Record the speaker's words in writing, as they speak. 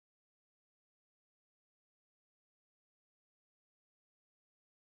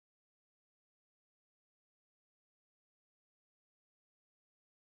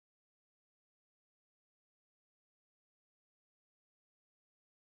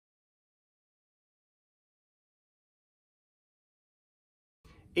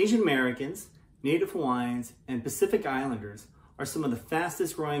Asian Americans, Native Hawaiians, and Pacific Islanders are some of the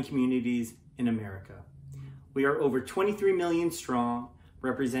fastest growing communities in America. We are over 23 million strong,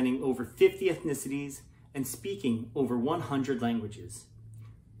 representing over 50 ethnicities and speaking over 100 languages.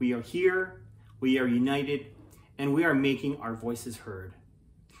 We are here, we are united, and we are making our voices heard.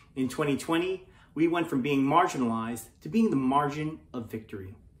 In 2020, we went from being marginalized to being the margin of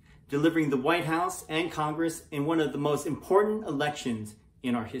victory, delivering the White House and Congress in one of the most important elections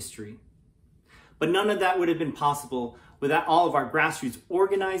in our history. But none of that would have been possible without all of our grassroots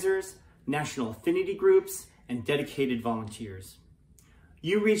organizers, national affinity groups, and dedicated volunteers.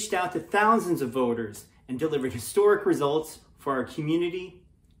 You reached out to thousands of voters and delivered historic results for our community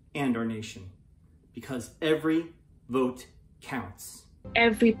and our nation, because every vote counts.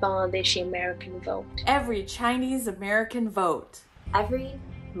 Every Bangladeshi American vote. Every Chinese American vote. Every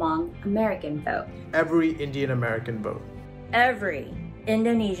Hmong American vote. Every Indian American vote. Every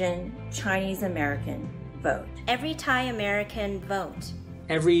Indonesian Chinese American vote. Every Thai American vote.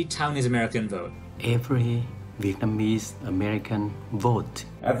 Every Taiwanese American vote. Every Vietnamese American vote.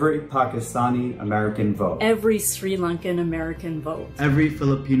 Every Pakistani American vote. Every Sri Lankan American vote. Every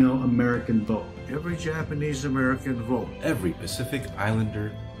Filipino American vote. Every Japanese American vote. Every Pacific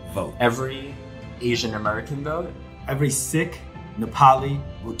Islander vote. Every Asian American vote. Every Sikh, Nepali,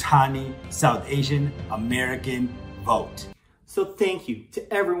 Bhutani, South Asian American vote. So thank you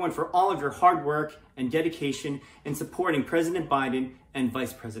to everyone for all of your hard work and dedication in supporting President Biden and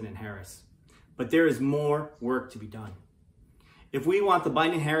Vice President Harris. But there is more work to be done. If we want the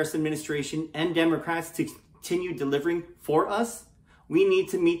Biden-Harris administration and Democrats to continue delivering for us, we need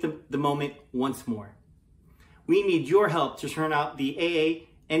to meet the moment once more. We need your help to turn out the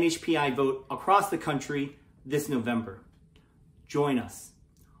AA-NHPI vote across the country this November. Join us.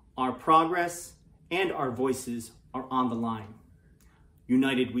 Our progress and our voices are on the line.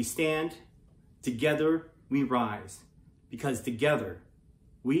 United we stand, together we rise, because together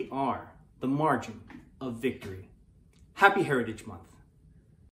we are the margin of victory. Happy Heritage Month.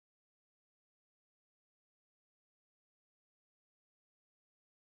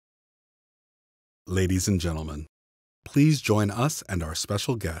 Ladies and gentlemen, please join us and our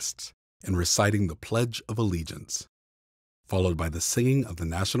special guests in reciting the Pledge of Allegiance, followed by the singing of the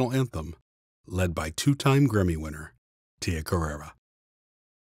national anthem, led by two-time Grammy winner, Tia Carrera.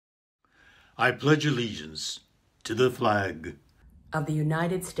 I pledge allegiance to the flag of the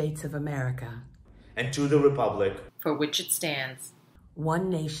United States of America and to the republic for which it stands, one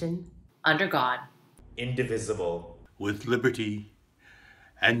nation, under God, indivisible, with liberty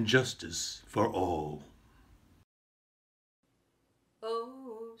and justice for all.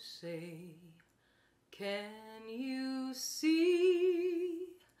 Oh, say, can you see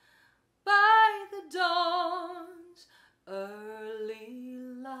by the dawn's early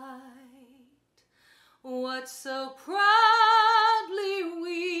light what so proudly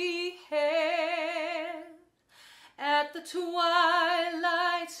we hailed at the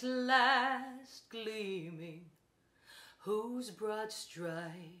twilight's last gleaming, whose broad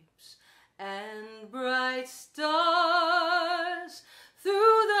stripes and bright stars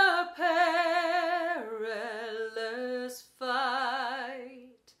through the perilous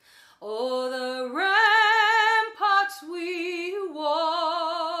fight o'er the ramparts we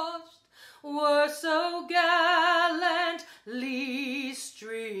watched were so gallantly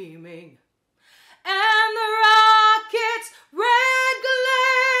streaming, and the rocket's red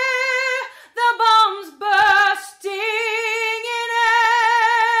glare, the bombs bursting in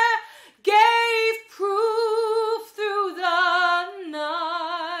air, gave proof through the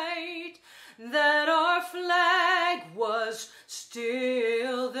night that our flag was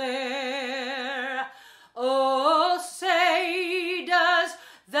still there. Oh, say does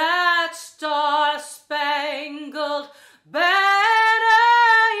that star-spangled banner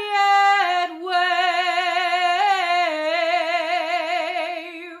yet wave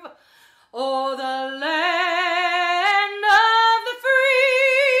o'er the land of the free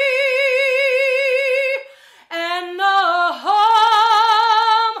and the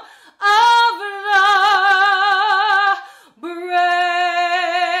home of the brave.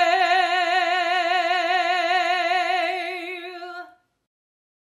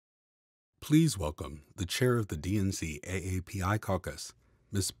 Please welcome the chair of the DNC AAPI caucus,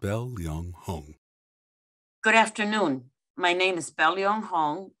 Ms. Bell Leong Hong. Good afternoon. My name is Bell Leong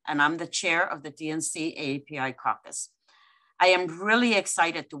Hong, and I'm the chair of the DNC AAPI caucus. I am really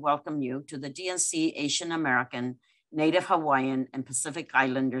excited to welcome you to the DNC Asian American, Native Hawaiian, and Pacific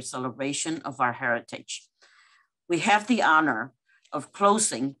Islander celebration of our heritage. We have the honor of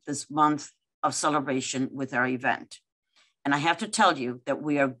closing this month of celebration with our event. And I have to tell you that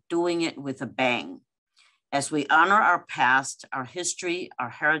we are doing it with a bang as we honor our past, our history, our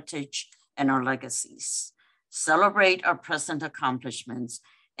heritage, and our legacies, celebrate our present accomplishments,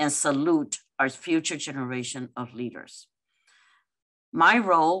 and salute our future generation of leaders. My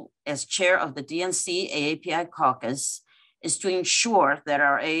role as chair of the DNC AAPI caucus is to ensure that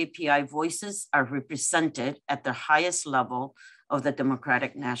our AAPI voices are represented at the highest level of the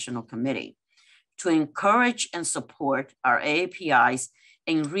Democratic National Committee, to encourage and support our AAPIs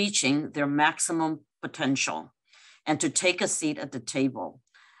in reaching their maximum potential, and to take a seat at the table.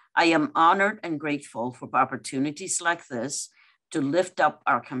 I am honored and grateful for opportunities like this to lift up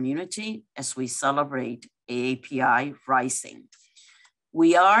our community as we celebrate AAPI Rising.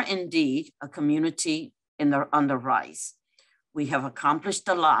 We are indeed a community on the rise. We have accomplished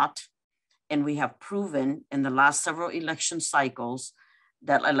a lot, and we have proven in the last several election cycles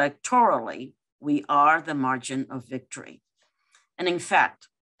that electorally, we are the margin of victory. And in fact,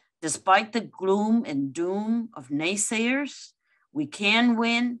 despite the gloom and doom of naysayers, we can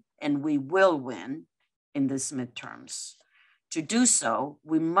win and we will win in these midterms. To do so,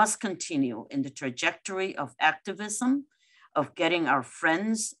 we must continue in the trajectory of activism, of getting our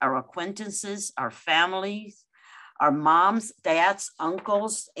friends, our acquaintances, our families, our moms, dads,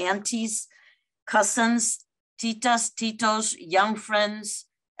 uncles, aunties, cousins, titas, titos, young friends,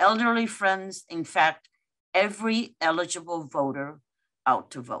 elderly friends, in fact, every eligible voter out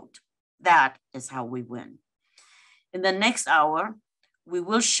to vote. That is how we win. In the next hour, we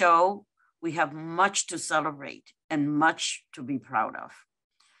will show we have much to celebrate and much to be proud of.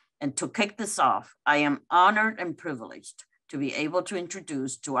 And to kick this off, I am honored and privileged to be able to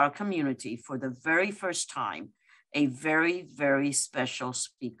introduce to our community for the very first time a very, very special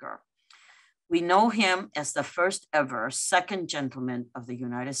speaker. We know him as the first ever second gentleman of the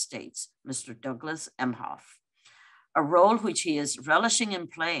United States, Mr. Douglas Emhoff, a role which he is relishing in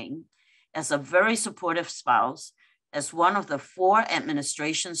playing as a very supportive spouse, as one of the 4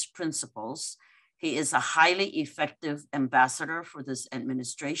 administration's principals. He is a highly effective ambassador for this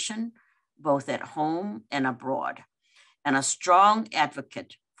administration, both at home and abroad, and a strong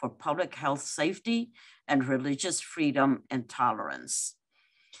advocate for public health safety and religious freedom and tolerance.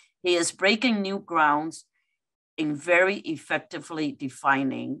 He is breaking new grounds in very effectively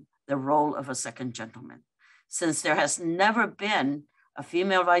defining the role of a second gentleman, since there has never been a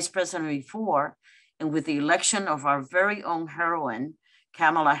female vice president before, and with the election of our very own heroine,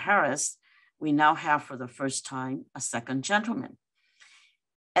 Kamala Harris, we now have for the first time a second gentleman.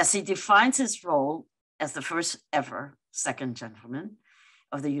 As he defines his role as the first ever second gentleman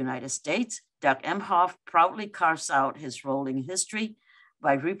of the United States, Doug Emhoff proudly carves out his role in history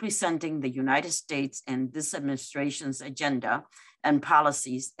by representing the United States and this administration's agenda and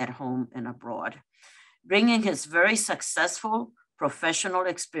policies at home and abroad, bringing his very successful professional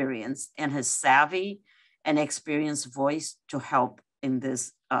experience and his savvy and experienced voice to help in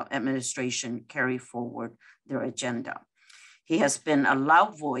this administration carry forward their agenda. He has been a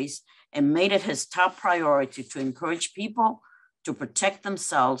loud voice and made it his top priority to encourage people to protect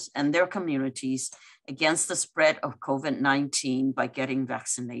themselves and their communities against the spread of COVID-19 by getting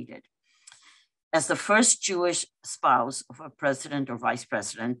vaccinated. As the first Jewish spouse of a president or vice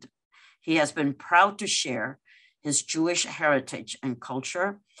president, he has been proud to share his Jewish heritage and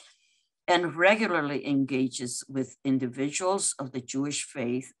culture, and regularly engages with individuals of the Jewish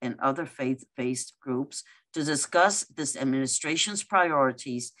faith and other faith-based groups to discuss this administration's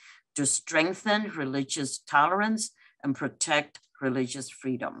priorities to strengthen religious tolerance and protect religious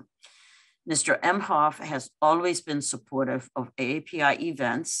freedom. Mr. Emhoff has always been supportive of AAPI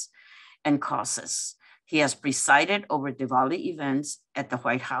events and causes. He has presided over Diwali events at the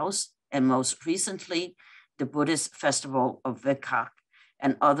White House, and most recently, the Buddhist Festival of Vikak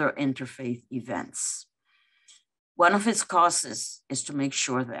and other interfaith events. One of his causes is to make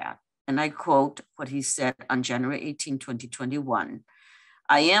sure that, and I quote what he said on January 18, 2021,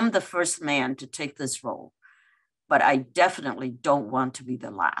 "I am the first man to take this role, but I definitely don't want to be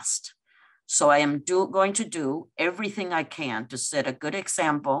the last. So I am going to do everything I can to set a good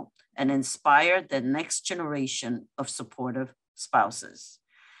example and inspire the next generation of supportive spouses."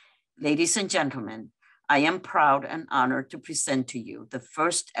 Ladies and gentlemen, I am proud and honored to present to you the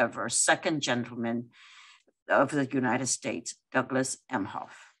first ever second gentleman of the United States, Douglas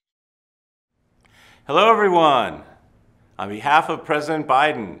Emhoff. Hello, everyone. On behalf of President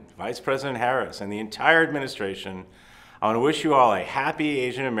Biden, Vice President Harris, and the entire administration, I want to wish you all a happy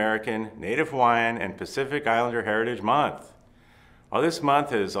Asian American, Native Hawaiian, and Pacific Islander Heritage Month. While this month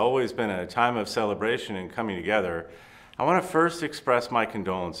has always been a time of celebration and coming together, I want to first express my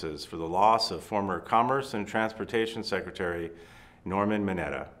condolences for the loss of former Commerce and Transportation Secretary Norman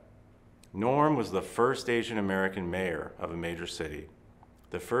Mineta. Norm was the first Asian American mayor of a major city,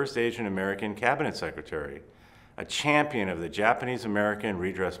 the first Asian American cabinet secretary, a champion of the Japanese American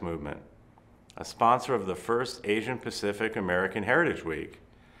redress movement, a sponsor of the first Asian Pacific American Heritage Week,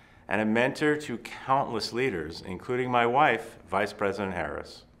 and a mentor to countless leaders, including my wife, Vice President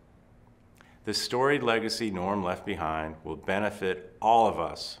Harris. The storied legacy Norm left behind will benefit all of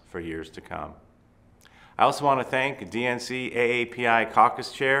us for years to come. I also want to thank DNC AAPI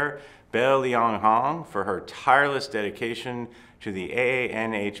Caucus Chair, Belle Liang Hong, for her tireless dedication to the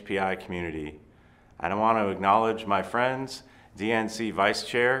AANHPI community. And I want to acknowledge my friends, DNC Vice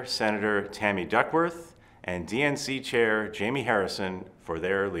Chair, Senator Tammy Duckworth, and DNC Chair, Jamie Harrison, for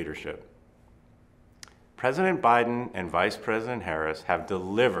their leadership. President Biden and Vice President Harris have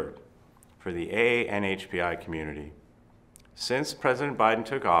delivered for the AANHPI community. Since President Biden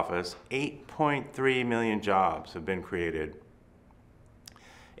took office, 8.3 million jobs have been created.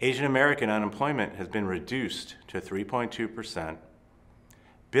 Asian American unemployment has been reduced to 3.2%.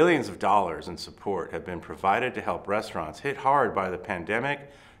 Billions of dollars in support have been provided to help restaurants hit hard by the pandemic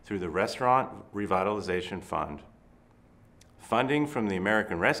through the Restaurant Revitalization Fund. Funding from the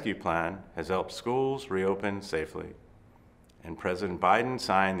American Rescue Plan has helped schools reopen safely. And President Biden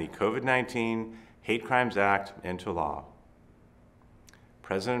signed the COVID-19 Hate Crimes Act into law.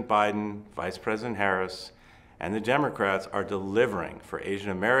 President Biden, Vice President Harris, and the Democrats are delivering for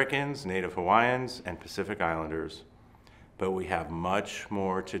Asian Americans, Native Hawaiians, and Pacific Islanders. But we have much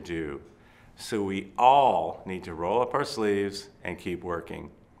more to do. So we all need to roll up our sleeves and keep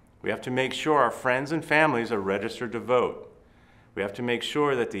working. We have to make sure our friends and families are registered to vote. We have to make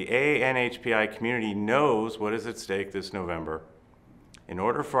sure that the AANHPI community knows what is at stake this November. In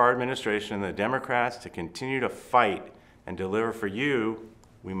order for our administration and the Democrats to continue to fight and deliver for you,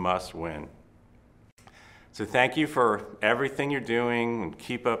 we must win. So thank you for everything you're doing and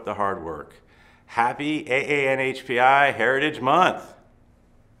keep up the hard work. Happy AANHPI Heritage Month.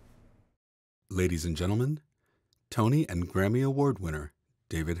 Ladies and gentlemen, Tony and Grammy Award winner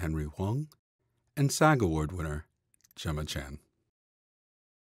David Henry Hwang and SAG Award winner Gemma Chan.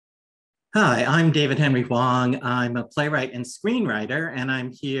 Hi, I'm David Henry Hwang. I'm a playwright and screenwriter, and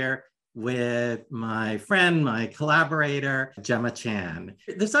I'm here with my friend, my collaborator, Gemma Chan.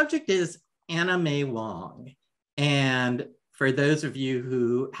 The subject is Anna May Wong. And for those of you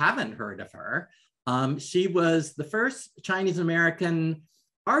who haven't heard of her, she was the first Chinese American,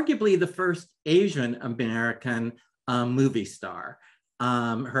 arguably the first Asian American movie star.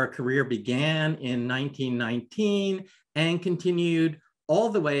 Her career began in 1919 and continued all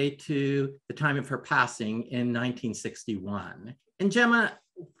the way to the time of her passing in 1961. And Gemma,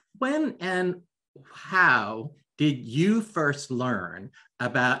 when and how did you first learn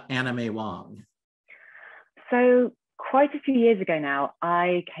about Anna May Wong? So quite a few years ago now,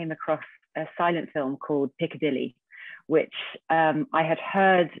 I came across a silent film called Piccadilly, which I had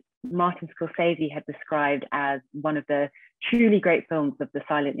heard Martin Scorsese had described as one of the truly great films of the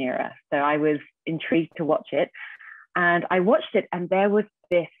silent era. So I was intrigued to watch it. And I watched it, and there was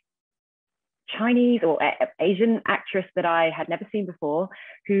this Chinese or Asian actress that I had never seen before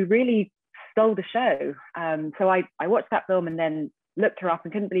who really stole the show. So I watched that film and then looked her up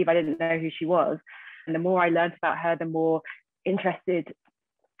and couldn't believe I didn't know who she was. And the more I learned about her, the more interested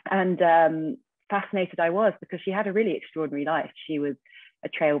and fascinated I was, because she had a really extraordinary life. She was a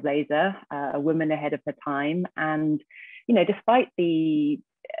trailblazer, a woman ahead of her time. And, you know, despite the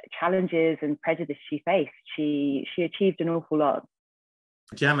challenges and prejudice she faced, she achieved an awful lot.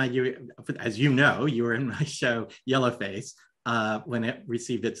 Gemma, as you know, you were in my show Yellowface when it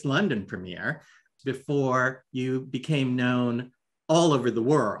received its London premiere, before you became known all over the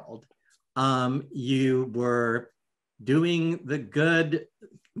world. You were doing the good,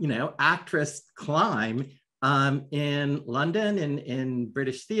 actress climb in London, in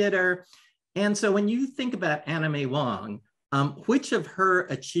British theater. And so when you think about Anna May Wong, which of her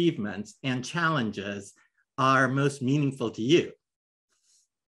achievements and challenges are most meaningful to you?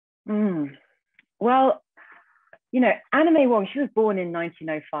 Well, Anna May Wong, she was born in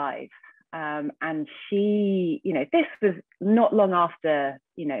 1905. And she, this was not long after,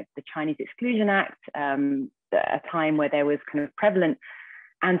 the Chinese Exclusion Act, a time where there was kind of prevalent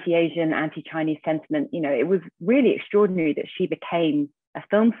anti-Asian, anti-Chinese sentiment. It was really extraordinary that she became a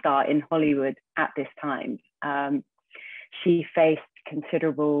film star in Hollywood at this time. She faced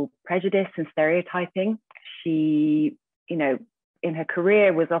considerable prejudice and stereotyping. She, in her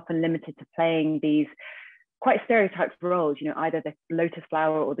career was often limited to playing these quite stereotyped roles, either the lotus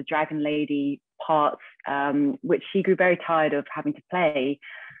flower or the dragon lady parts, which she grew very tired of having to play.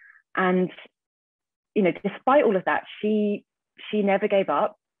 And, you know, despite all of that, she never gave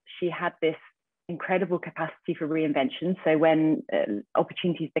up. She had this incredible capacity for reinvention. So when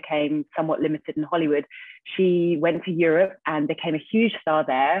opportunities became somewhat limited in Hollywood, she went to Europe and became a huge star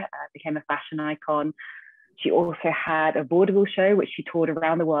there, became a fashion icon. She also had a vaudeville show, which she toured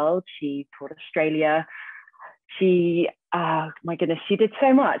around the world. She toured Australia. She, my goodness, she did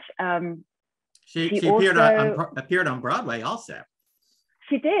so much. She appeared on Broadway also.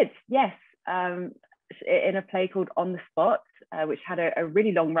 She did, yes, in a play called On the Spot, which had a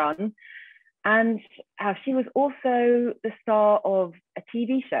really long run. And she was also the star of a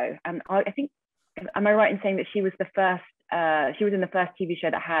TV show. And I think, am I right in saying that she was the first, she was in the first TV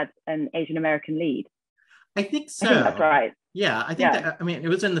show that had an Asian American lead? I think so. I think that's right. Yeah, I think that, I mean, it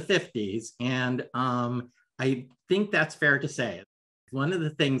was in the 50s. And I think that's fair to say. One of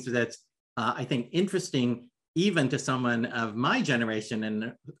the things that's, I think, interesting, even to someone of my generation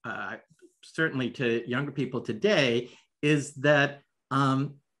and certainly to younger people today, is that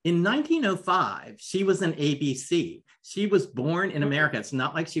in 1905, she was an ABC. She was born in America. It's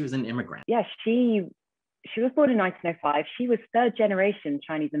not like she was an immigrant. Yeah, she was born in 1905. She was third generation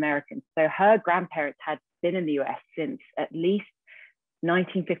Chinese American. So her grandparents had been in the US since at least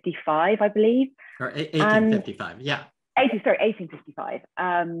 1955, I believe. Or 1855, yeah. 1855.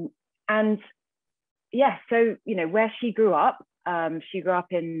 And yeah, so, you know, where she grew up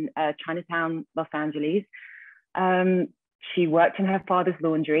in Chinatown, Los Angeles. She worked in her father's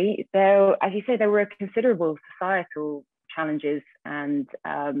laundry. Though, as you say, there were considerable societal challenges and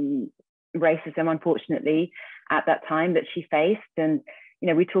racism, unfortunately, at that time that she faced. And, you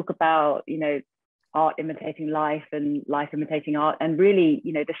know, we talk about, you know, art imitating life and life imitating art. And really,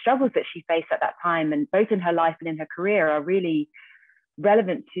 you know, the struggles that she faced at that time, and both in her life and in her career, are really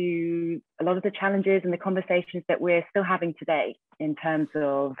relevant to a lot of the challenges and the conversations that we're still having today in terms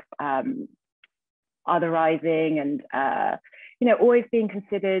of otherizing and, you know, always being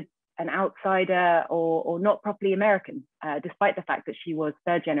considered an outsider or not properly American, despite the fact that she was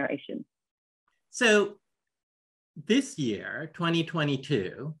third generation. So this year,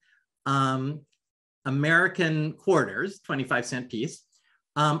 2022, American Quarters, 25-cent piece,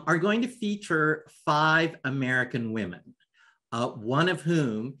 are going to feature 5 American women, one of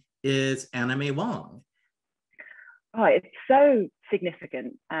whom is Anna May Wong. Oh, it's so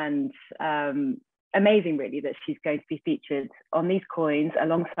significant and amazing, really, that she's going to be featured on these coins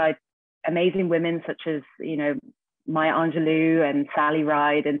alongside amazing women such as, you know, Maya Angelou and Sally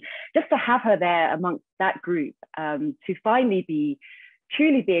Ride, and just to have her there amongst that group, to finally be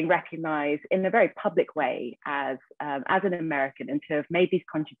truly being recognized in a very public way as an American, and to have made these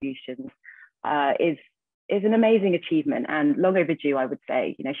contributions is an amazing achievement and long overdue, I would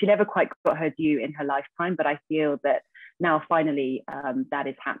say. You know, she never quite got her due in her lifetime, but I feel that now finally that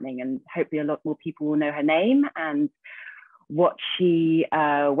is happening, and hopefully a lot more people will know her name and what she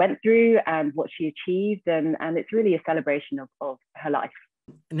went through and what she achieved, and it's really a celebration of her life.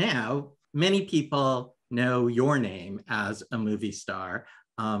 Now, many people know your name as a movie star,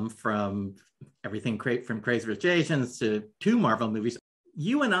 from everything from Crazy Rich Asians to 2 Marvel movies.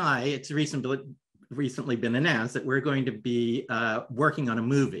 You and I, it's recently been announced that we're going to be working on a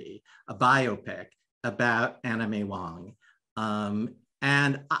movie, a biopic about Anna May Wong.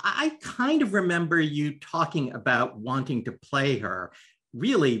 And I kind of remember you talking about wanting to play her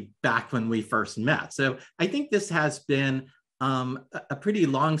really back when we first met. So I think this has been a pretty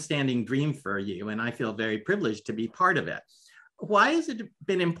long-standing dream for you, and I feel very privileged to be part of it. Why has it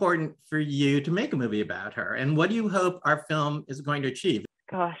been important for you to make a movie about her? And what do you hope our film is going to achieve?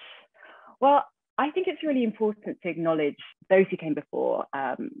 Gosh, well, I think it's really important to acknowledge those who came before,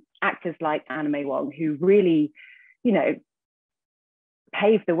 actors like Anna May Wong, who really, you know,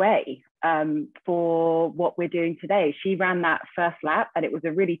 paved the way for what we're doing today. She ran that first lap, and it was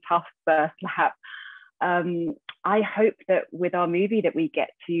a really tough first lap. I hope that with our movie that we get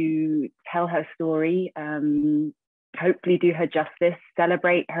to tell her story, hopefully do her justice,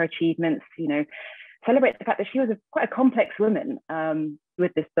 celebrate her achievements, you know, celebrate the fact that she was quite a complex woman.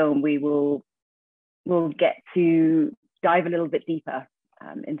 With this film, we'll get to dive a little bit deeper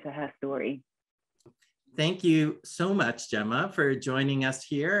into her story. Thank you so much, Gemma, for joining us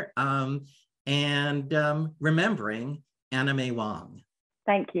here and remembering Anna May Wong.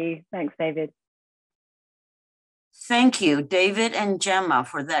 Thank you. Thanks, David. Thank you, David and Gemma,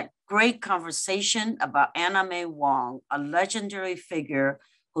 for that great conversation about Anna May Wong, a legendary figure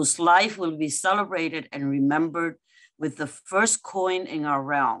whose life will be celebrated and remembered with the first coin in our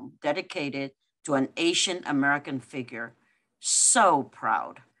realm dedicated to an Asian American figure. So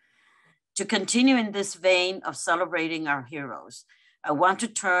proud. To continue in this vein of celebrating our heroes, I want to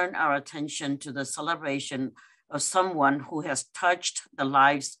turn our attention to the celebration of someone who has touched the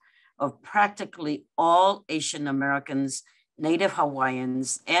lives of practically all Asian Americans, Native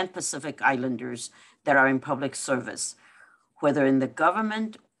Hawaiians, and Pacific Islanders that are in public service, whether in the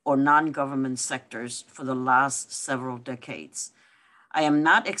government or non-government sectors for the last several decades. I am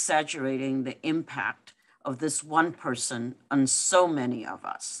not exaggerating the impact of this one person on so many of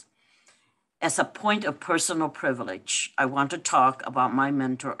us. As a point of personal privilege, I want to talk about my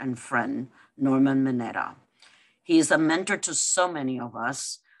mentor and friend, Norman Mineta. He is a mentor to so many of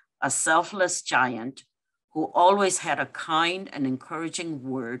us, a selfless giant who always had a kind and encouraging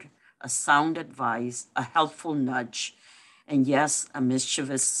word, a sound advice, a helpful nudge, and yes, a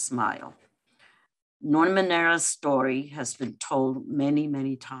mischievous smile. Norman Mineta's story has been told many,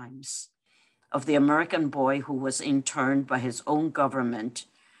 many times of the American boy who was interned by his own government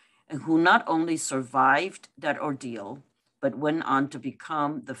and who not only survived that ordeal, but went on to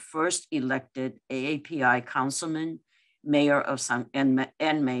become the first elected AAPI councilman, mayor of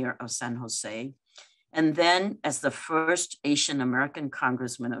mayor of San Jose, and then as the first Asian American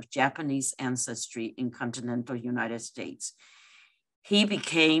congressman of Japanese ancestry in continental United States. He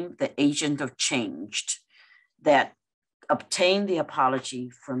became the agent of change that obtained the apology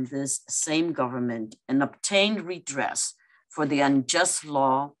from this same government and obtained redress for the unjust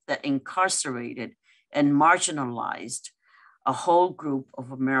law that incarcerated and marginalized a whole group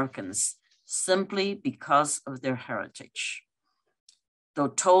of Americans simply because of their heritage. Though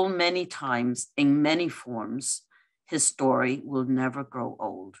told many times in many forms, his story will never grow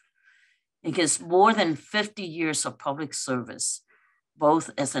old. In his more than 50 years of public service, both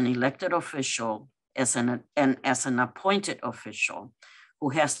as an elected official and as an appointed official, who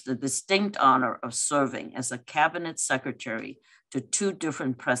has the distinct honor of serving as a cabinet secretary to two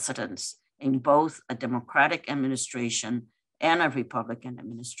different presidents in both a Democratic administration and a Republican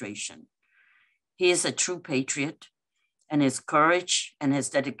administration. He is a true patriot, and his courage and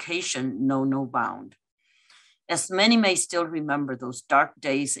his dedication know no bound. As many may still remember those dark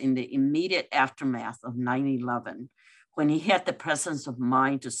days in the immediate aftermath of 9/11, when he had the presence of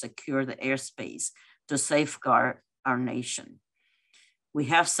mind to secure the airspace to safeguard our nation. We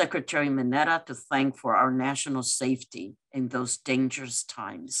have Secretary Mineta to thank for our national safety in those dangerous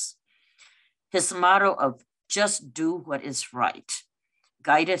times. His motto of just do what is right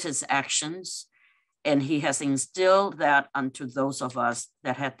guided his actions, and he has instilled that unto those of us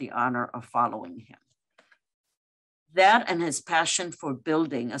that had the honor of following him. That and his passion for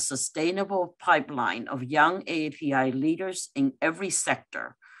building a sustainable pipeline of young AAPI leaders in every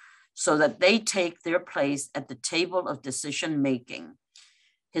sector so that they take their place at the table of decision-making.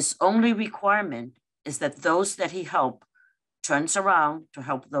 His only requirement is that those that he helps turns around to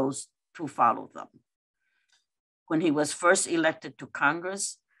help those who follow them. When he was first elected to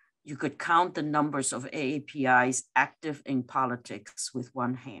Congress, you could count the numbers of AAPIs active in politics with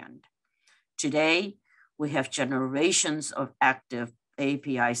one hand. Today, we have generations of active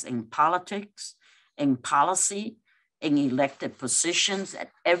AAPIs in politics, in policy, in elected positions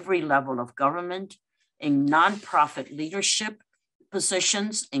at every level of government, in nonprofit leadership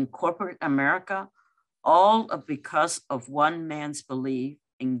positions in corporate America, all because of one man's belief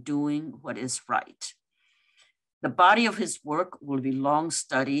in doing what is right. The body of his work will be long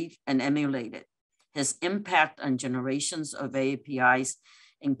studied and emulated. His impact on generations of AAPIs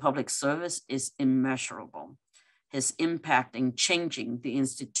in public service is immeasurable. His impact in changing the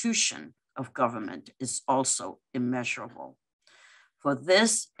institution of government is also immeasurable. For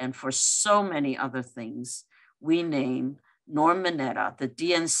this and for so many other things, we name Norm Mineta the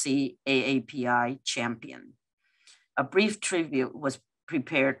DNC AAPI champion. A brief tribute was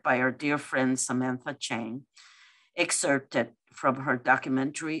prepared by our dear friend Samantha Chang, excerpted from her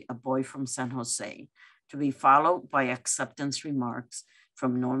documentary, A Boy from San Jose, to be followed by acceptance remarks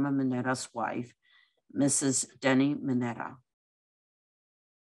from Norma Mineta's wife, Mrs. Denny Mineta.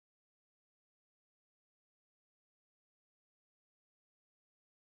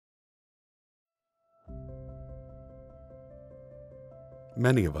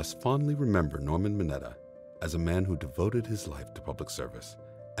 Many of us fondly remember Norman Mineta as a man who devoted his life to public service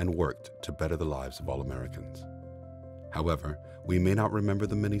and worked to better the lives of all Americans. However, we may not remember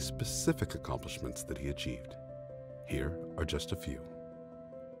the many specific accomplishments that he achieved. Here are just a few.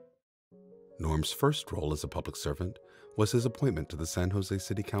 Norm's first role as a public servant was his appointment to the San Jose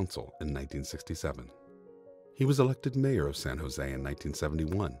City Council in 1967. He was elected mayor of San Jose in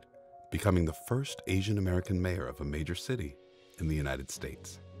 1971, becoming the first Asian American mayor of a major city in the United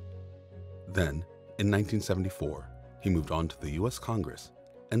States. Then, in 1974, he moved on to the U.S. Congress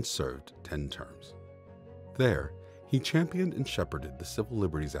and served 10 terms. There, he championed and shepherded the Civil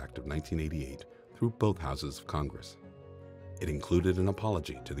Liberties Act of 1988 through both houses of Congress. It included an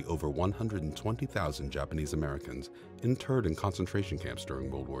apology to the over 120,000 Japanese Americans interred in concentration camps during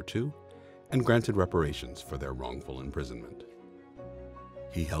World War II and granted reparations for their wrongful imprisonment.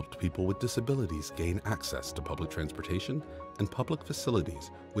 He helped people with disabilities gain access to public transportation and public facilities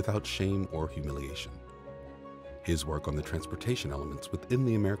without shame or humiliation. His work on the transportation elements within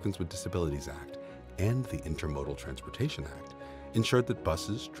the Americans with Disabilities Act and the Intermodal Transportation Act ensured that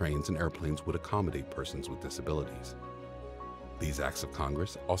buses, trains, and airplanes would accommodate persons with disabilities. These acts of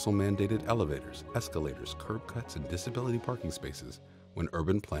Congress also mandated elevators, escalators, curb cuts, and disability parking spaces when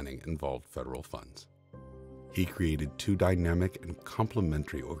urban planning involved federal funds. He created 2 dynamic and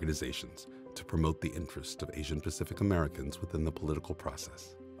complementary organizations to promote the interests of Asian Pacific Americans within the political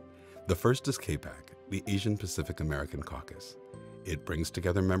process. The first is AAPI, the Asian Pacific American Caucus. It brings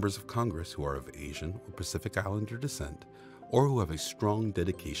together members of Congress who are of Asian or Pacific Islander descent or who have a strong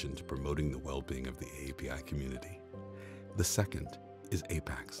dedication to promoting the well-being of the AAPI community. The second is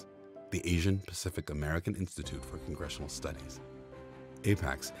APACS, the Asian Pacific American Institute for Congressional Studies.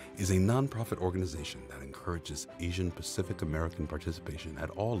 APACS is a nonprofit organization that encourages Asian Pacific American participation at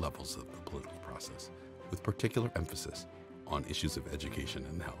all levels of the political process, with particular emphasis on issues of education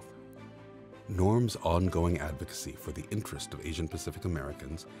and health. Norm's ongoing advocacy for the interest of Asian Pacific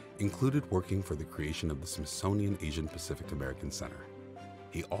Americans included working for the creation of the Smithsonian Asian Pacific American Center.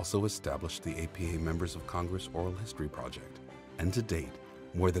 He also established the APA Members of Congress Oral History Project, and to date,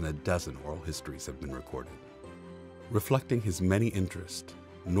 more than a dozen oral histories have been recorded. Reflecting his many interests,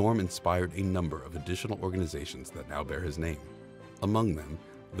 Norm inspired a number of additional organizations that now bear his name, among them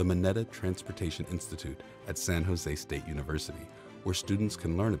the Mineta Transportation Institute at San Jose State University, where students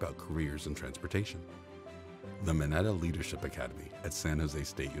can learn about careers in transportation. The Mineta Leadership Academy at San Jose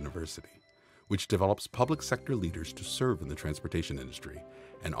State University, which develops public sector leaders to serve in the transportation industry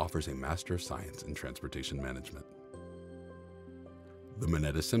and offers a Master of Science in Transportation Management. The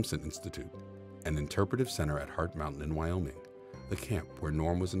Mineta Simpson Institute, an interpretive center at Heart Mountain in Wyoming, the camp where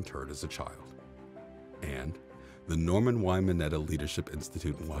Norm was interred as a child. And the Norman Y. Mineta Leadership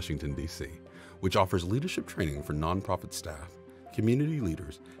Institute in Washington, D.C., which offers leadership training for nonprofit staff, community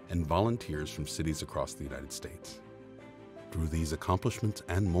leaders, and volunteers from cities across the United States. Through these accomplishments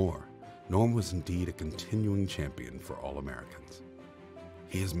and more, Norm was indeed a continuing champion for all Americans.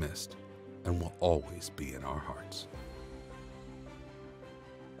 He is missed and will always be in our hearts.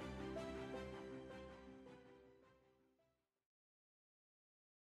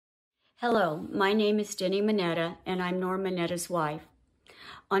 Hello, my name is Denny Mineta, and I'm Norm Mineta's wife.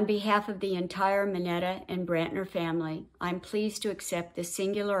 On behalf of the entire Mineta and Brantner family, I'm pleased to accept the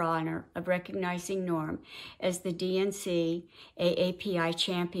singular honor of recognizing Norm as the DNC AAPI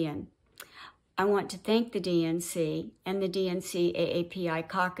champion. I want to thank the DNC and the DNC AAPI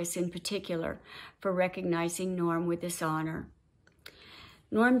caucus in particular for recognizing Norm with this honor.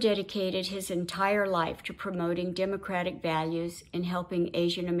 Norm dedicated his entire life to promoting democratic values and helping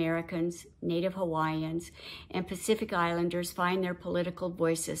Asian Americans, Native Hawaiians, and Pacific Islanders find their political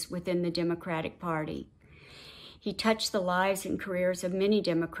voices within the Democratic Party. He touched the lives and careers of many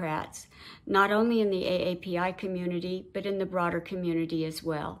Democrats, not only in the AAPI community, but in the broader community as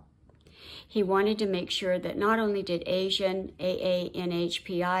well. He wanted to make sure that not only did Asian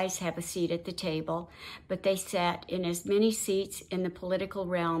AANHPIs have a seat at the table, but they sat in as many seats in the political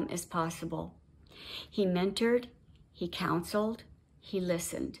realm as possible. He mentored, he counseled, he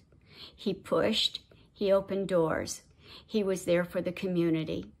listened, he pushed, he opened doors. He was there for the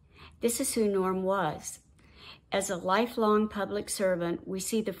community. This is who Norm was. As a lifelong public servant, we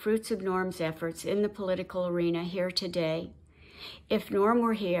see the fruits of Norm's efforts in the political arena here today. If Norm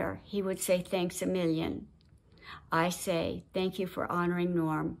were here, he would say thanks a million. I say thank you for honoring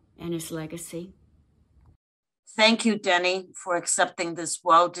Norm and his legacy. Thank you, Denny, for accepting this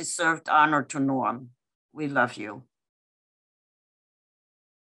well-deserved honor to Norm. We love you.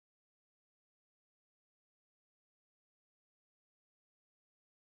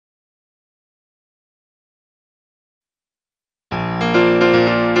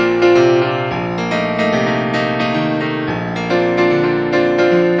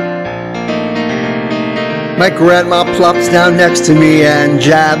 My grandma plops down next to me and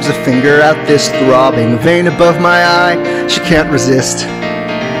jabs a finger at this throbbing vein above my eye. She can't resist.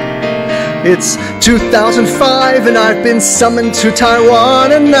 It's 2005 and I've been summoned to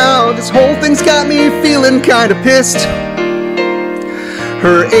Taiwan, and now this whole thing's got me feeling kinda pissed.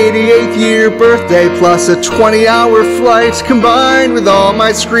 Her 88th year birthday plus a 20-hour flight combined with all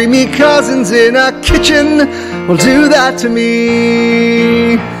my screamy cousins in a kitchen will do that to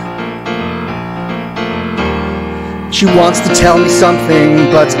me. She wants to tell me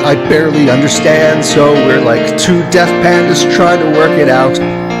something, but I barely understand, so we're like two deaf pandas trying to work it out.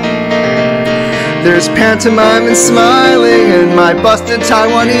 There's pantomime and smiling and my busted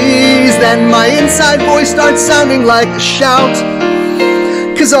Taiwanese, then my inside voice starts sounding like a shout.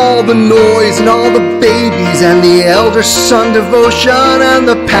 'Cause all the noise and all the babies and the elder son devotion and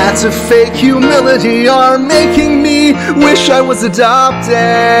the pats of fake humility are making me wish I was adopted.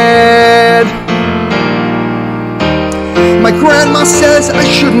 My grandma says I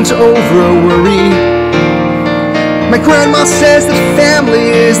shouldn't over-worry. My grandma says that family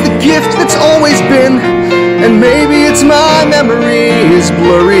is the gift that's always been, and maybe it's my memory is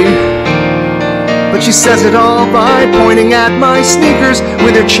blurry. But she says it all by pointing at my sneakers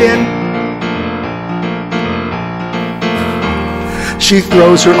with her chin. She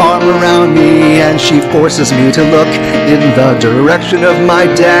throws her arm around me and she forces me to look in the direction of my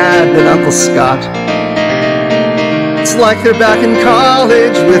dad and Uncle Scott. It's like they're back in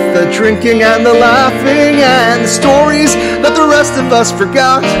college with the drinking and the laughing and the stories that the rest of us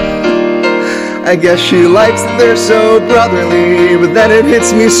forgot. I guess she likes that they're so brotherly, but then it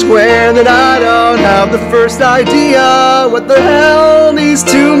hits me square that I don't have the first idea what the hell these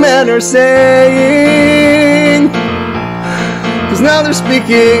two men are saying. 'Cause now they're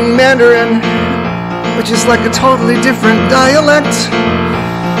speaking Mandarin, which is like a totally different dialect.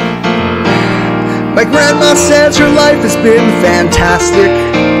 My grandma says her life has been fantastic.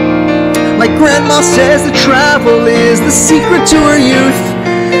 My grandma says that travel is the secret to her youth.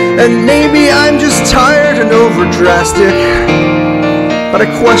 And maybe I'm just tired and over-drastic, but I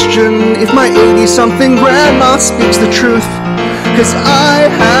question if my 80-something grandma speaks the truth. 'Cause I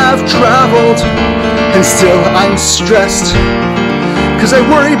have traveled and still I'm stressed. 'Cause I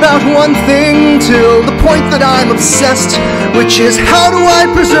worry about one thing till the point that I'm obsessed, which is how do I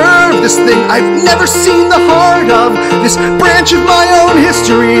preserve this thing I've never seen the heart of, this branch of my own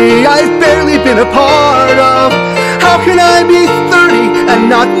history I've barely been a part of. How can I be 30 and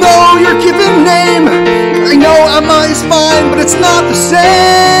not know your given name? I know Ama's fine, but it's not the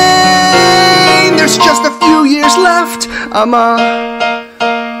same. There's just a few years left, Ama.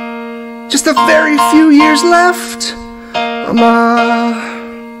 Just a very few years left, Ama.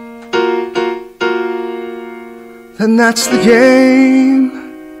 Then that's the game.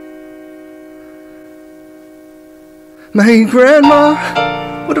 My grandma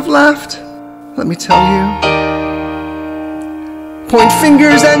would have laughed, let me tell you. Point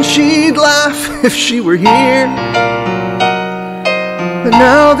fingers and she'd laugh if she were here. But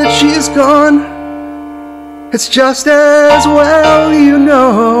now that she's gone, it's just as well, you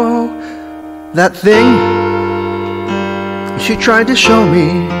know. That thing she tried to show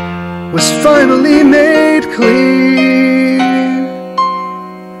me was finally made clear.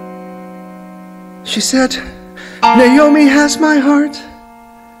 She said, Naomi has my heart,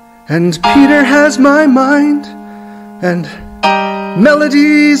 and Peter has my mind, and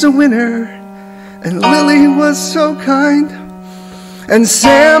Melody's a winner, and Lily was so kind, and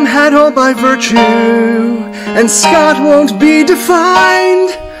Sam had all my virtue, and Scott won't be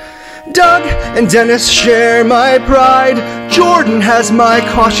defined. Doug and Dennis share my pride, Jordan has my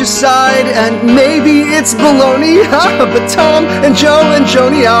cautious side, and maybe it's baloney, but Tom and Joe and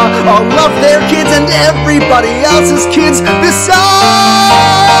Joni all love their kids and everybody else's kids beside.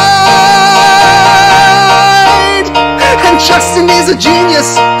 And Justin is a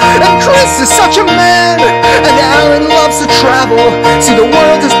genius, and Chris is such a man, and Alan loves to travel, see the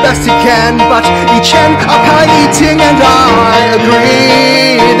world as best he can, but Ichen, AAPI, Ting, and I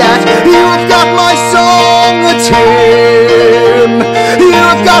agree that you've got my song, Tim.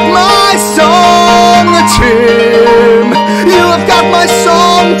 You've got my song, Tim. You've got my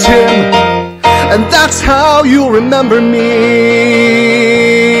song, Tim. And that's how you'll remember me.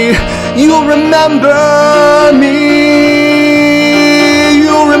 You'll remember me.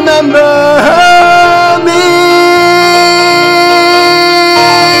 You'll remember me.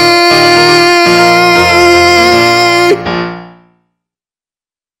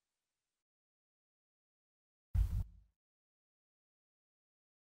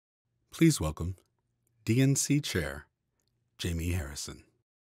 Please welcome DNC Chair Jamie Harrison.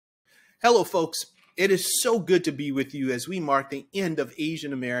 Hello, folks. It is so good to be with you as we mark the end of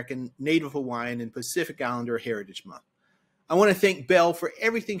Asian American, Native Hawaiian, and Pacific Islander Heritage Month. I want to thank Belle for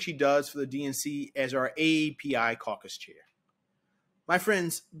everything she does for the DNC as our AAPI caucus chair. My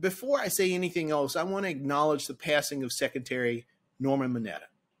friends, before I say anything else, I want to acknowledge the passing of Secretary Norman Mineta.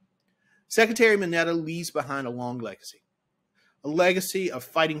 Secretary Mineta leaves behind a long a legacy of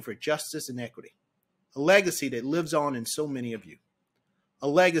fighting for justice and equity, a legacy that lives on in so many of you, a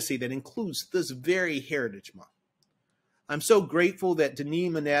legacy that includes this very Heritage Month. I'm so grateful that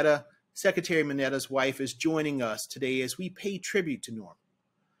Denise Mineta, Secretary Mineta's wife, is joining us today as we pay tribute to Norm.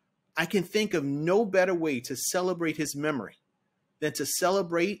 I can think of no better way to celebrate his memory than to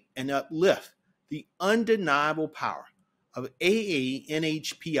celebrate and uplift the undeniable power of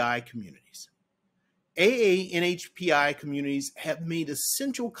AA-NHPI communities. AA-NHPI communities have made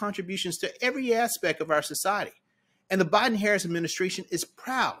essential contributions to every aspect of our society, and the Biden-Harris administration is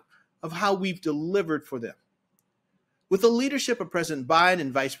proud of how we've delivered for them. With the leadership of President Biden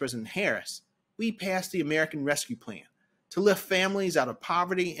and Vice President Harris, we passed the American Rescue Plan to lift families out of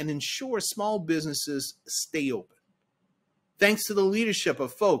poverty and ensure small businesses stay open. Thanks to the leadership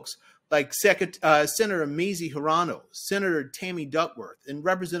of folks like Senator Mazie Hirono, Senator Tammy Duckworth, and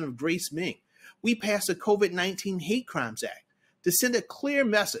Representative Grace Ming, we passed the COVID-19 Hate Crimes Act to send a clear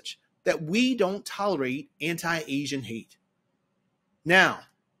message that we don't tolerate anti-Asian hate. Now,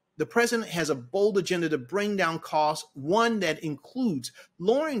 the president has a bold agenda to bring down costs, one that includes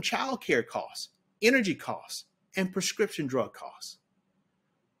lowering child care costs, energy costs, and prescription drug costs.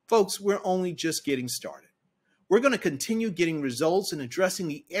 Folks, we're only just getting started. We're going to continue getting results and addressing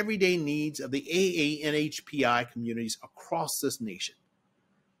the everyday needs of the AA-NHPI communities across this nation.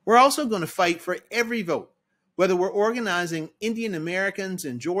 We're also going to fight for every vote, whether we're organizing Indian Americans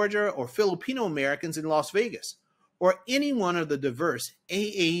in Georgia or Filipino Americans in Las Vegas, or any one of the diverse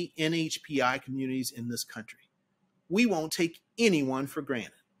AA-NHPI communities in this country. We won't take anyone for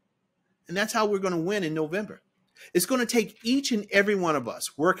granted. And that's how we're going to win in November. It's going to take each and every one of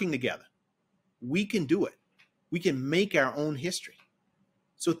us working together. We can do it. We can make our own history.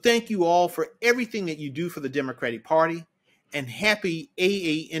 So thank you all for everything that you do for the Democratic Party, and happy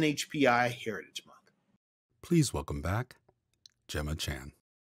AA-NHPI Heritage Month. Please welcome back Gemma Chan.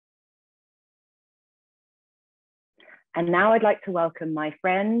 And now I'd like to welcome my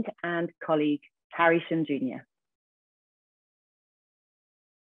friend and colleague, Harry Shum Jr.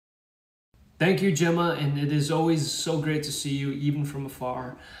 Thank you, Gemma, and it is always so great to see you, even from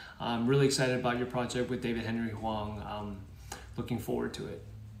afar. I'm really excited about your project with David Henry Huang. Looking forward to it.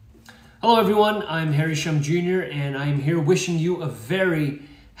 Hello, everyone. I'm Harry Shum Jr., and I'm here wishing you a very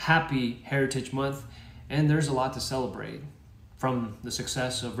happy Heritage Month, and there's a lot to celebrate. From the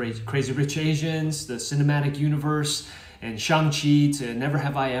success of Crazy Rich Asians, the cinematic universe, and Shang-Chi to Never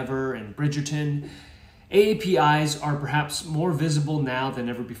Have I Ever and Bridgerton, AAPIs are perhaps more visible now than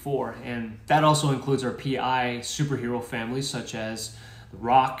ever before, and that also includes our PI superhero families such as The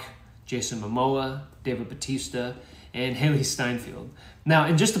Rock, Jason Momoa, David Bautista, and Haley Steinfeld. Now,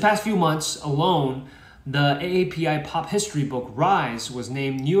 in just the past few months alone, the AAPI pop history book Rise was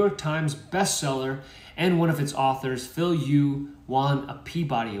named New York Times bestseller, and one of its authors, Phil Yu, won a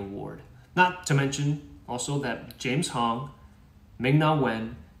Peabody Award. Not to mention also that James Hong, Ming-Na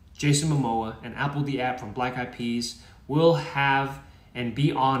Wen, Jason Momoa, and Apple the App from Black Eyed Peas will have and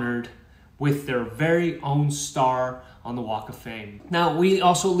be honored with their very own star on the Walk of Fame. Now, we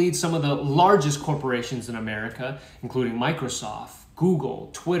also lead some of the largest corporations in America, including Microsoft, Google,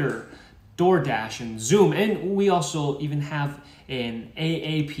 Twitter, DoorDash, and Zoom, and we also even have an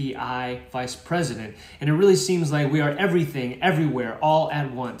AAPI vice president, and it really seems like we are everything, everywhere, all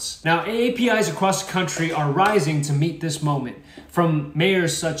at once. Now, AAPIs across the country are rising to meet this moment, from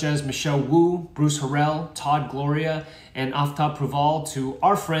mayors such as Michelle Wu, Bruce Harrell, Todd Gloria, and Aftab Praval, to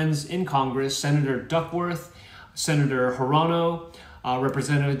our friends in Congress, Senator Duckworth, Senator Hirono,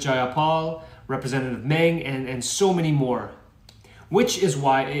 Representative Jayapal, Representative Meng, and so many more. Which is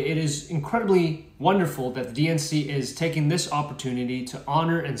why it is incredibly wonderful that the DNC is taking this opportunity to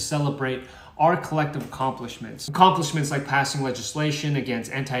honor and celebrate our collective accomplishments. Accomplishments like passing legislation against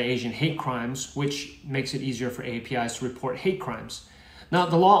anti-Asian hate crimes, which makes it easier for AAPIs to report hate crimes. Now,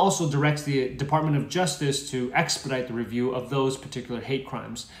 the law also directs the Department of Justice to expedite the review of those particular hate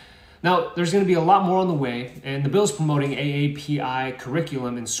crimes. Now, there's going to be a lot more on the way, and the bill is promoting AAPI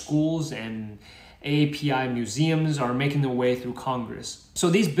curriculum in schools, and AAPI museums are making their way through Congress. So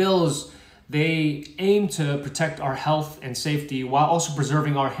these bills, they aim to protect our health and safety while also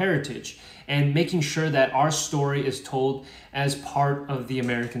preserving our heritage and making sure that our story is told as part of the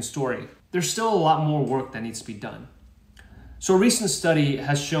American story. There's still a lot more work that needs to be done. So a recent study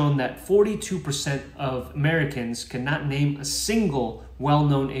has shown that 42% of Americans cannot name a single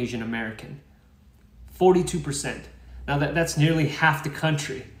well-known Asian American. 42%. Now that's nearly half the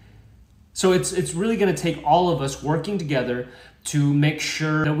country. So it's really going to take all of us working together, to make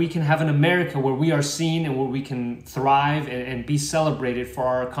sure that we can have an America where we are seen and where we can thrive and be celebrated for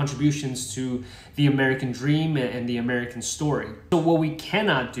our contributions to the American dream and the American story. So what we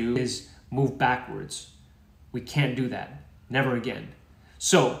cannot do is move backwards. We can't do that. Never again.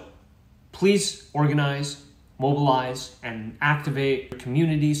 So please organize, mobilize, and activate your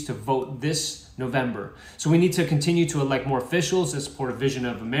communities to vote this November. So we need to continue to elect more officials that support a vision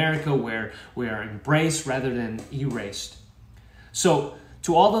of America where we are embraced rather than erased. So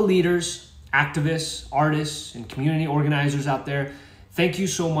to all the leaders, activists, artists, and community organizers out there, thank you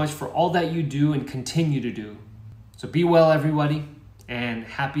so much for all that you do and continue to do. So be well, everybody, and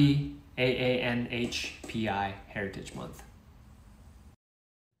happy AANHPI Heritage Month.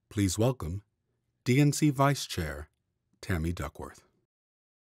 Please welcome DNC Vice Chair Tammy Duckworth.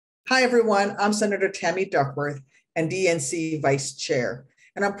 Hi, everyone. I'm Senator Tammy Duckworth and DNC Vice Chair,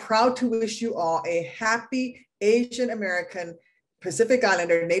 and I'm proud to wish you all a happy Asian American Pacific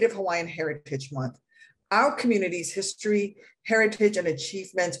Islander Native Hawaiian Heritage Month. Our community's history, heritage, and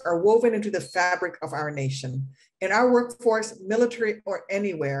achievements are woven into the fabric of our nation. In our workforce, military, or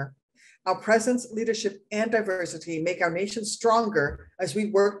anywhere, our presence, leadership, and diversity make our nation stronger as we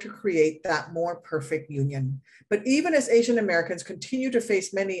work to create that more perfect union. But even as Asian Americans continue to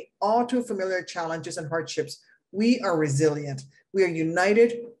face many all too familiar challenges and hardships, we are resilient, we are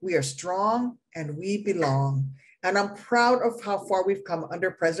united, we are strong, and we belong. And I'm proud of how far we've come under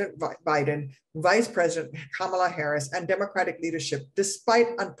President Biden, Vice President Kamala Harris, and Democratic leadership, despite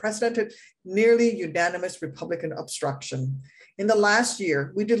unprecedented, nearly unanimous Republican obstruction. In the last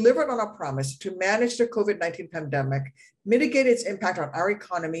year, we delivered on our promise to manage the COVID-19 pandemic, mitigate its impact on our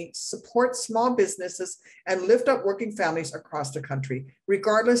economy, support small businesses, and lift up working families across the country,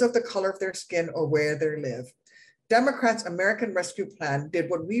 regardless of the color of their skin or where they live. Democrats' American Rescue Plan did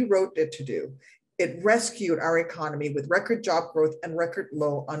what we wrote it to do. It rescued our economy with record job growth and record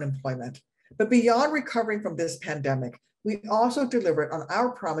low unemployment. But beyond recovering from this pandemic, we also delivered on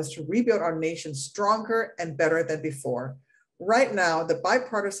our promise to rebuild our nation stronger and better than before. Right now, the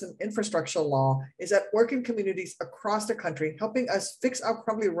bipartisan infrastructure law is at work in communities across the country, helping us fix our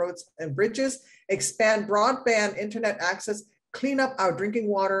crumbly roads and bridges, expand broadband internet access, clean up our drinking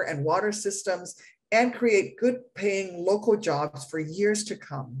water and water systems, and create good-paying local jobs for years to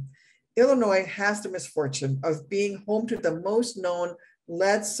come. Illinois has the misfortune of being home to the most known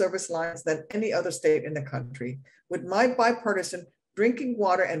lead service lines than any other state in the country. With my bipartisan Drinking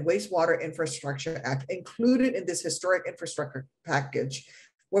Water and Wastewater Infrastructure Act included in this historic infrastructure package,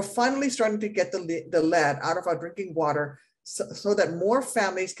 we're finally starting to get the lead out of our drinking water so that more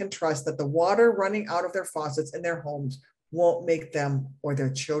families can trust that the water running out of their faucets in their homes won't make them or their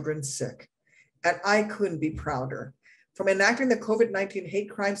children sick. And I couldn't be prouder. From enacting the COVID-19 Hate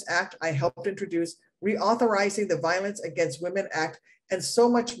Crimes Act, I helped introduce reauthorizing the Violence Against Women Act, and so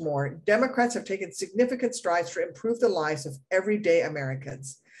much more, Democrats have taken significant strides to improve the lives of everyday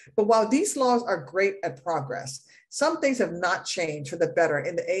Americans. But while these laws are great at progress, some things have not changed for the better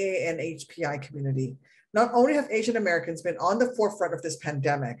in the AANHPI community. Not only have Asian Americans been on the forefront of this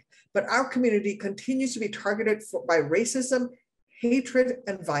pandemic, but our community continues to be targeted by racism, hatred,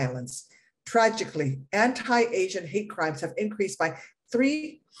 and violence. Tragically, anti-Asian hate crimes have increased by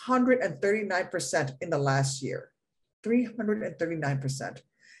 339% in the last year. 339%.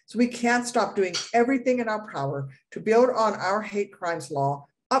 So we can't stop doing everything in our power to build on our hate crimes law,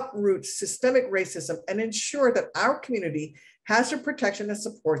 uproot systemic racism, and ensure that our community has the protection and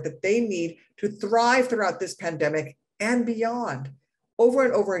support that they need to thrive throughout this pandemic and beyond. Over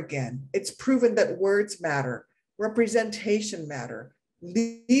and over again, it's proven that words matter, representation matter,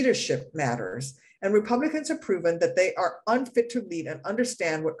 leadership matters, and Republicans have proven that they are unfit to lead and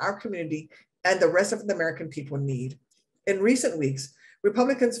understand what our community and the rest of the American people need. In recent weeks,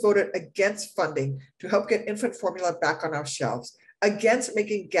 Republicans voted against funding to help get infant formula back on our shelves, against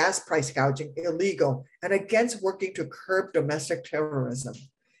making gas price gouging illegal, and against working to curb domestic terrorism.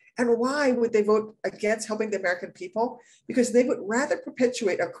 And why would they vote against helping the American people? Because they would rather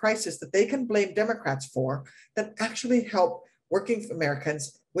perpetuate a crisis that they can blame Democrats for than actually help working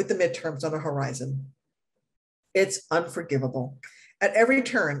Americans with the midterms on the horizon. It's unforgivable. At every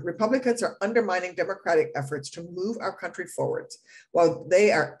turn, Republicans are undermining Democratic efforts to move our country forwards, while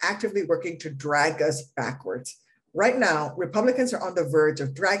they are actively working to drag us backwards. Right now, Republicans are on the verge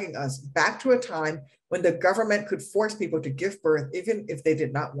of dragging us back to a time when the government could force people to give birth even if they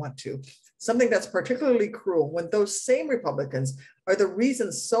did not want to. Something that's particularly cruel when those same Republicans are the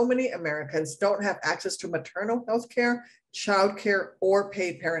reason so many Americans don't have access to maternal health care, child care, or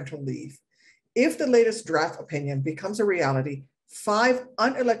paid parental leave. If the latest draft opinion becomes a reality, 5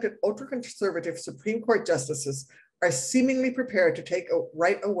 unelected ultra-conservative Supreme Court justices are seemingly prepared to take a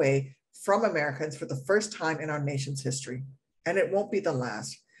right away from Americans for the first time in our nation's history. And it won't be the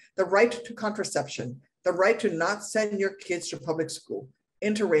last. The right to contraception, the right to not send your kids to public school,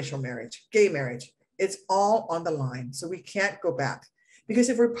 interracial marriage, gay marriage, it's all on the line. So we can't go back. Because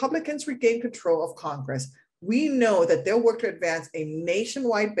if Republicans regain control of Congress, we know that they'll work to advance a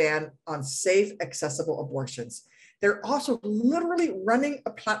nationwide ban on safe, accessible abortions. They're also literally running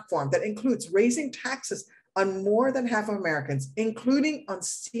a platform that includes raising taxes on more than half of Americans, including on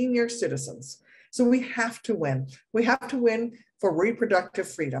senior citizens. So we have to win. We have to win for reproductive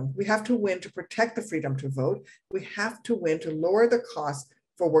freedom. We have to win to protect the freedom to vote. We have to win to lower the cost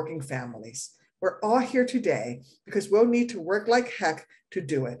for working families. We're all here today because we'll need to work like heck to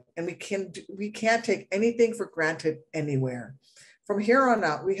do it. And we can't take anything for granted anywhere. From here on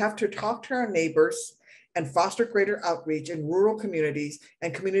out, we have to talk to our neighbors and foster greater outreach in rural communities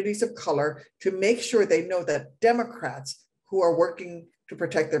and communities of color to make sure they know that Democrats who are working to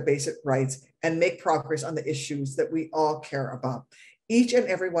protect their basic rights and make progress on the issues that we all care about. Each and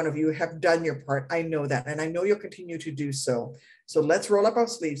every one of you have done your part. I know that, and I know you'll continue to do so. So let's roll up our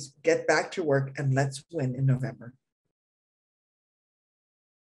sleeves, get back to work, and let's win in November.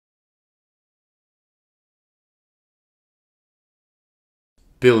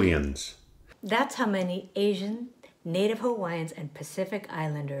 Billions. That's how many Asian, Native Hawaiians, and Pacific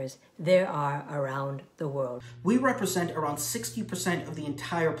Islanders there are around the world. We represent around 60% of the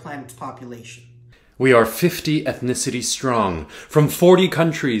entire planet's population. We are 50 ethnicities strong, from 40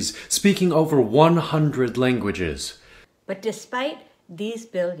 countries, speaking over 100 languages. But despite these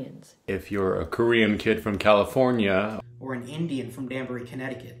billions, if you're a Korean kid from California, or an Indian from Danbury,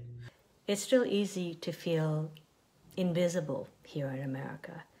 Connecticut, it's still easy to feel invisible here in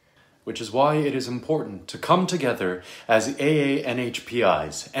America. Which is why it is important to come together as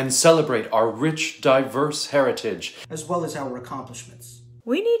AANHPIs and celebrate our rich, diverse heritage, as well as our accomplishments.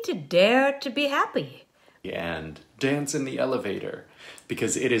 We need to dare to be happy. And dance in the elevator,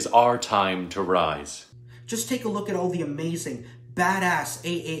 because it is our time to rise. Just take a look at all the amazing, badass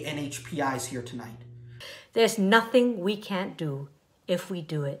AANHPIs here tonight. There's nothing we can't do if we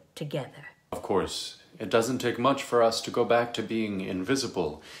do it together. Of course, it doesn't take much for us to go back to being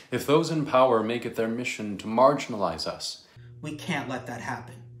invisible if those in power make it their mission to marginalize us. We can't let that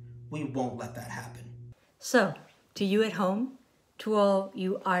happen. We won't let that happen. So, to you at home, to all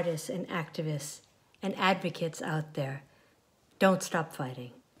you artists and activists and advocates out there, don't stop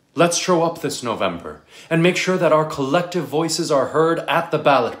fighting. Let's show up this November and make sure that our collective voices are heard at the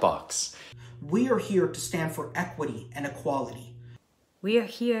ballot box. We are here to stand for equity and equality. We are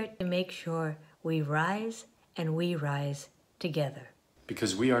here to make sure we rise and we rise together.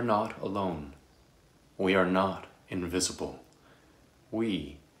 Because we are not alone. We are not invisible.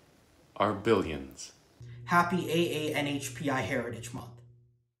 We are billions. Happy AANHPI Heritage Month.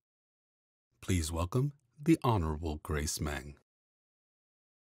 Please welcome the Honorable Grace Meng.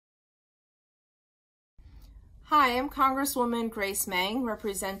 Hi, I'm Congresswoman Grace Meng,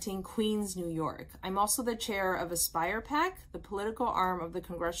 representing Queens, New York. I'm also the chair of Aspire PAC, the political arm of the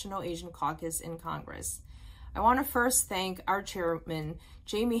Congressional Asian Caucus in Congress. I want to first thank our chairman,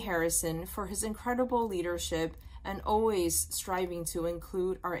 Jamie Harrison, for his incredible leadership and always striving to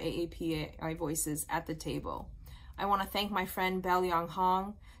include our AAPI voices at the table. I want to thank my friend Bell-Yong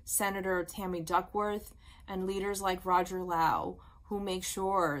Hong, Senator Tammy Duckworth, and leaders like Roger Lau, who make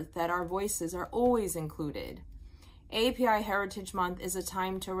sure that our voices are always included. AAPI Heritage Month is a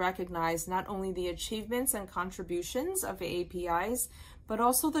time to recognize not only the achievements and contributions of AAPIs, but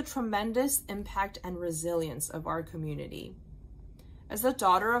also the tremendous impact and resilience of our community. As the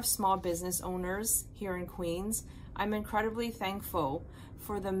daughter of small business owners here in Queens, I'm incredibly thankful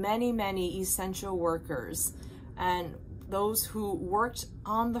for the many, many essential workers and those who worked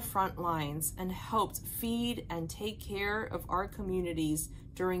on the front lines and helped feed and take care of our communities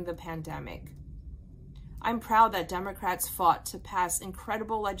during the pandemic. I'm proud that Democrats fought to pass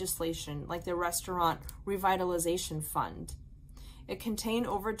incredible legislation like the Restaurant Revitalization Fund. It contained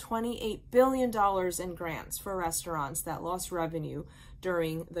over $28 billion in grants for restaurants that lost revenue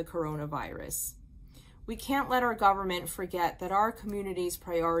during the coronavirus. We can't let our government forget that our community's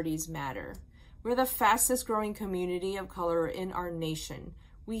priorities matter. We're the fastest growing community of color in our nation.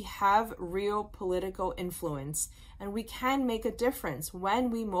 We have real political influence, and we can make a difference when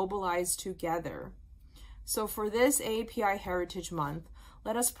we mobilize together. So for this AAPI Heritage Month,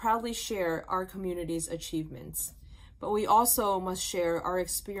 let us proudly share our community's achievements. But we also must share our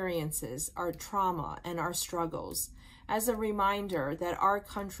experiences, our trauma, and our struggles as a reminder that our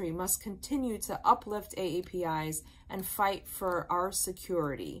country must continue to uplift AAPIs and fight for our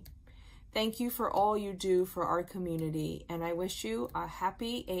security. Thank you for all you do for our community, and I wish you a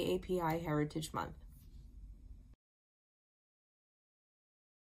happy AAPI Heritage Month.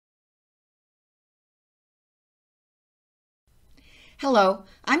 Hello,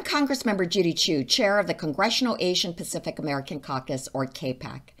 I'm Congressmember Judy Chu, Chair of the Congressional Asian Pacific American Caucus, or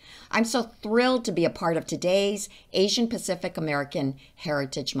CAPAC. I'm so thrilled to be a part of today's Asian Pacific American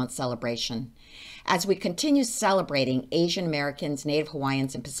Heritage Month celebration. As we continue celebrating Asian Americans, Native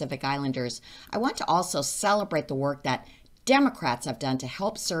Hawaiians, and Pacific Islanders, I want to also celebrate the work that Democrats have done to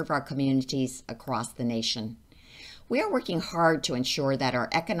help serve our communities across the nation. We are working hard to ensure that our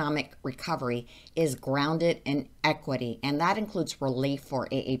economic recovery is grounded in equity, and that includes relief for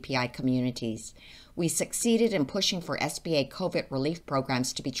AAPI communities. We succeeded in pushing for SBA COVID relief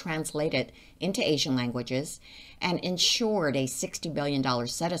programs to be translated into Asian languages and ensured a $60 billion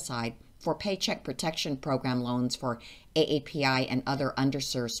set-aside for Paycheck Protection Program loans for AAPI and other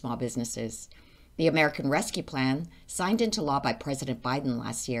underserved small businesses. The American Rescue Plan, signed into law by President Biden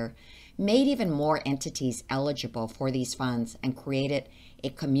last year, made even more entities eligible for these funds and created a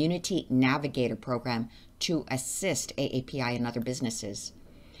Community Navigator program to assist AAPI and other businesses.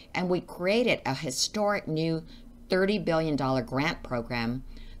 And we created a historic new $30 billion grant program,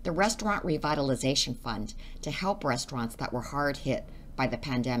 the Restaurant Revitalization Fund, to help restaurants that were hard hit by the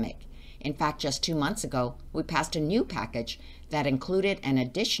pandemic. In fact, just 2 months ago, we passed a new package that included an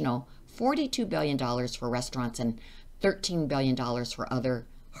additional $42 billion for restaurants and $13 billion for other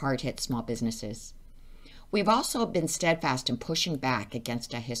hard-hit small businesses. We've also been steadfast in pushing back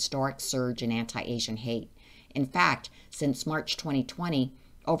against a historic surge in anti-Asian hate. In fact, since March 2020,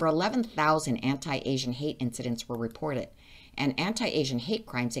 over 11,000 anti-Asian hate incidents were reported, and anti-Asian hate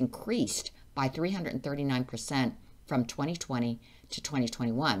crimes increased by 339% from 2020 to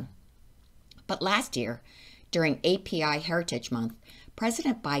 2021. But last year, during API Heritage Month,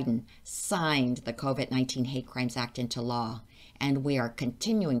 President Biden signed the COVID-19 Hate Crimes Act into law, and we are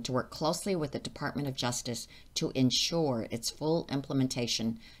continuing to work closely with the Department of Justice to ensure its full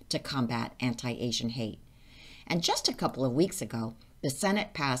implementation to combat anti-Asian hate. And just a couple of weeks ago, the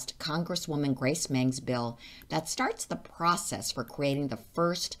Senate passed Congresswoman Grace Meng's bill that starts the process for creating the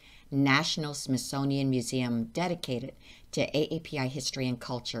first National Smithsonian Museum dedicated to AAPI history and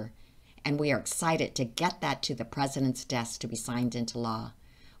culture. And we are excited to get that to the President's desk to be signed into law.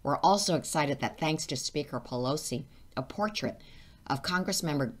 We're also excited that thanks to Speaker Pelosi, a portrait of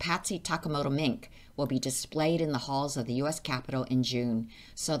Congressmember Patsy Takemoto Mink will be displayed in the halls of the U.S. Capitol in June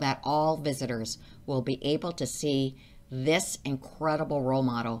so that all visitors will be able to see this incredible role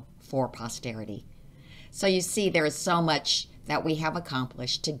model for posterity. So you see, there is so much that we have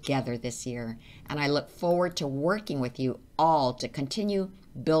accomplished together this year, and I look forward to working with you all to continue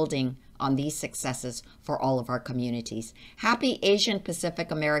building on these successes for all of our communities. Happy Asian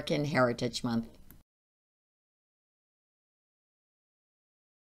Pacific American Heritage Month.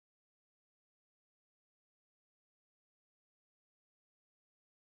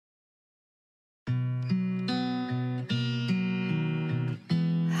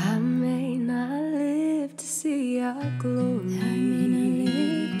 I may not live to see our glory. I may not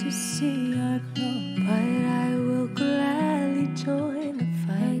live to see our glory, but I will gladly join the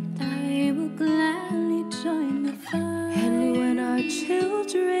fight. I will gladly join the fight. And when our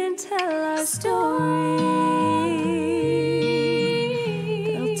children tell our story,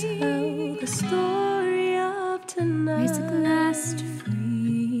 they'll tell the story of tonight. Raise a glass to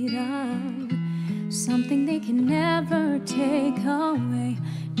freedom, something they can never take away,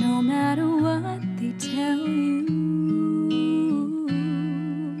 no matter what they tell you.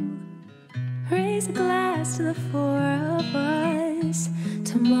 Raise a glass to the four of us.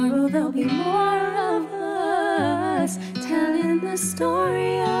 Tomorrow there'll be more of us telling the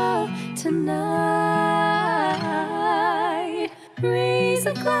story of tonight. Raise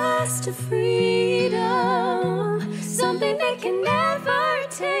a glass to freedom, something they can never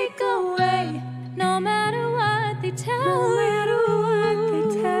take away, no matter what they tell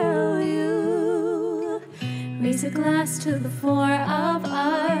you. Raise a glass to the four of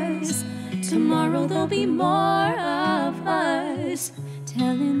us. Tomorrow there'll be more of us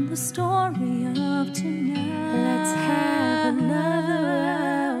telling the story of tonight. Let's have another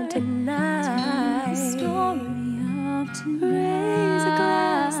round tonight. Telling the story of tonight. Raise a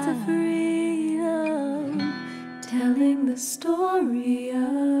glass to freedom, telling the story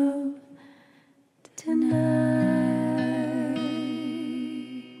of tonight.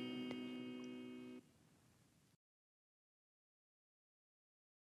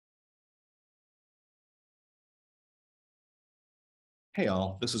 Hey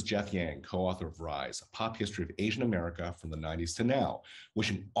all, this is Jeff Yang, co-author of Rise, a pop history of Asian America from the 90s to now,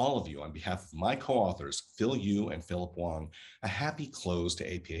 wishing all of you on behalf of my co-authors, Phil Yu and Philip Wong, a happy close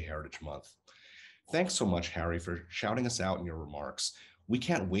to APA Heritage Month. Thanks so much, Harry, for shouting us out in your remarks. We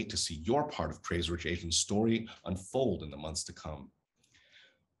can't wait to see your part of Crazy Rich Asian's story unfold in the months to come.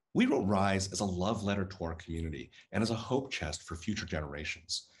 We wrote Rise as a love letter to our community and as a hope chest for future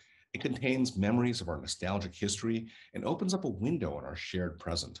generations. It contains memories of our nostalgic history and opens up a window on our shared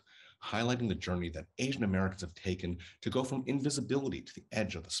present, highlighting the journey that Asian Americans have taken to go from invisibility to the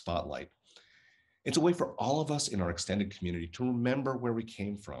edge of the spotlight. It's a way for all of us in our extended community to remember where we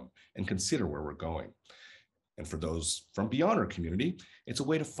came from and consider where we're going. And for those from beyond our community, it's a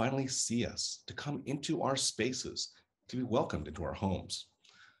way to finally see us, to come into our spaces, to be welcomed into our homes.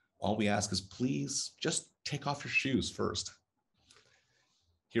 All we ask is please just take off your shoes first.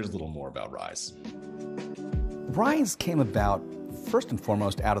 Here's a little more about Rise. Rise came about first and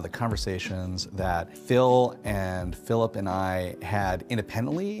foremost out of the conversations that Phil and Philip and I had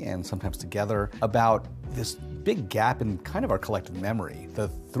independently and sometimes together about this big gap in kind of our collective memory, the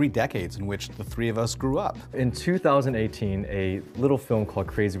 3 decades in which the three of us grew up. In 2018, a little film called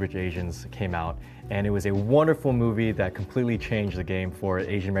Crazy Rich Asians came out, and it was a wonderful movie that completely changed the game for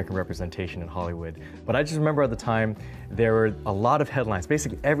Asian American representation in Hollywood. But I just remember at the time, there were a lot of headlines.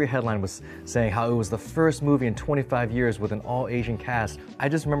 Basically, every headline was saying how it was the first movie in 25 years with an all-Asian cast. I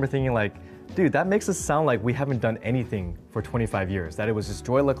just remember thinking like, dude, that makes us sound like we haven't done anything for 25 years, that it was just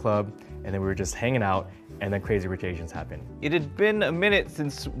Joy Luck Club, and then we were just hanging out, and then Crazy Rich Asians happened. It had been a minute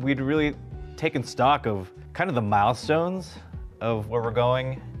since we'd really taken stock of kind of the milestones of where we're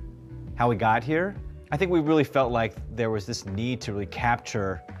going, how we got here. I think we really felt like there was this need to really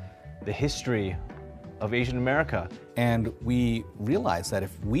capture the history of Asian America. And we realized that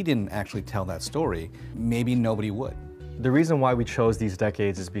if we didn't actually tell that story, maybe nobody would. The reason why we chose these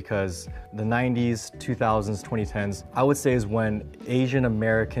decades is because the 90s, 2000s, 2010s, I would say is when Asian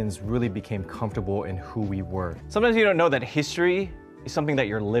Americans really became comfortable in who we were. Sometimes you don't know that history is something that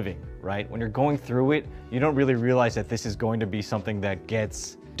you're living, right? When you're going through it, you don't really realize that this is going to be something that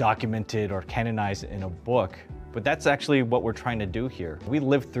gets documented or canonized in a book. But that's actually what we're trying to do here. We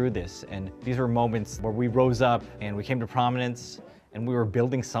lived through this, and these were moments where we rose up and we came to prominence and we were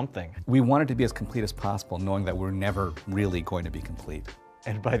building something. We wanted to be as complete as possible, knowing that we're never really going to be complete.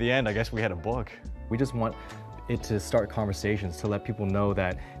 And by the end, I guess we had a book. We just want it to start conversations, to let people know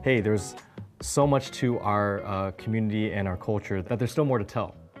that, hey, there's so much to our community and our culture that there's still more to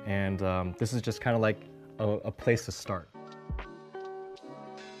tell. And this is just kind of like a place to start.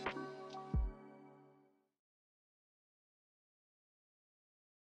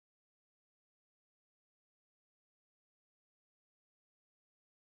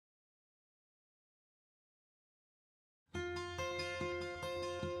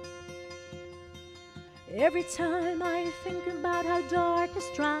 Every time I think about how darkness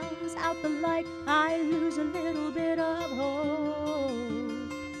drowns out the light, I lose a little bit of hope.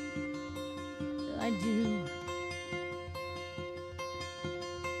 I do.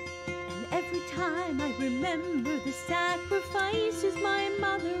 And every time I remember the sacrifices my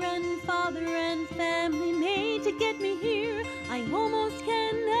mother and father and family made to get me here, I almost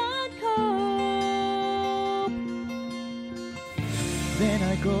cannot cope. Then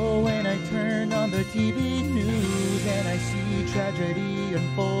I go and I turn on the TV news and I see tragedy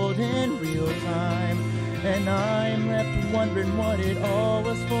unfold in real time, and I'm left wondering what it all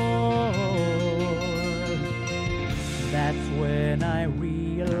was for. That's when I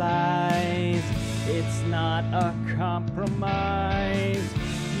realize it's not a compromise.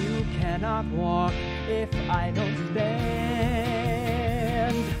 You cannot walk if I don't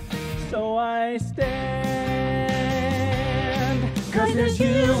stand. So I stand. 'Cause there's you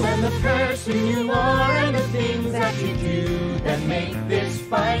and the person you are and the things that you do that make this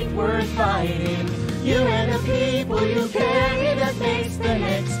fight worth fighting. You and the people you carry that makes the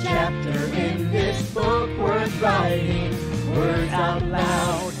next chapter in this book worth writing. Words out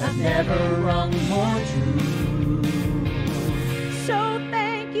loud have never rung more true. So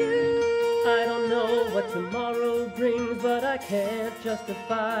thank you. I don't know what tomorrow brings, but I can't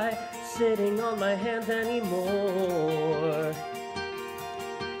justify sitting on my hands anymore.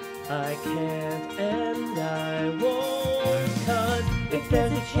 I can't and I won't, 'cause if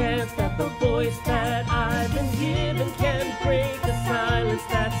there's a chance that the voice that I've been given can break the silence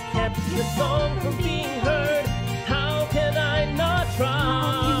that's kept the song from being heard, how can I not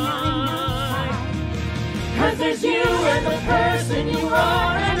try? 'Cause there's you and the person you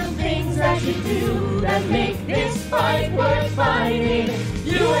are and the things that you do that make this fight worth fighting.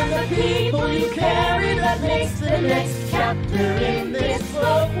 You and the people you carry that makes the next chapter in this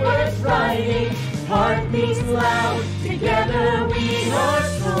book worth writing. Heart beats loud, together we are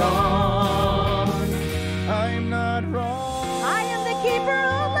strong. I am not wrong. I am the keeper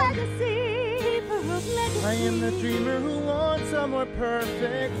of legacy. Keeper of legacy. I am the dreamer who wants a more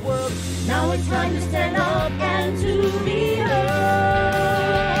perfect world. Now it's time to stand up and to be heard.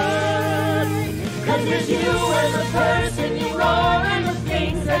 'Cause there's you and the person you are and the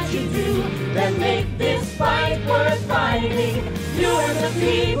things that you do that make this fight worth fighting. You and the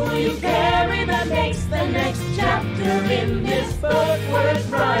people you carry that makes the next chapter in this book worth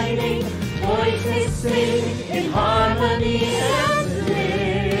writing. Voices sing in harmony and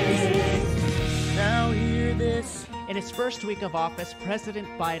lyrics. Now hear this. In his first week of office, President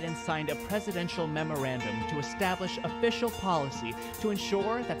Biden signed a presidential memorandum to establish official policy to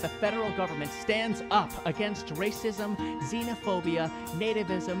ensure that the federal government stands up against racism, xenophobia,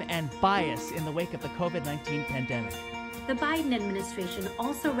 nativism, and bias in the wake of the COVID-19 pandemic. The Biden administration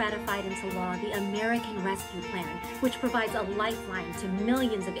also ratified into law the American Rescue Plan, which provides a lifeline to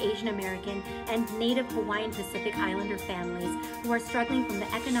millions of Asian American and Native Hawaiian Pacific Islander families who are struggling from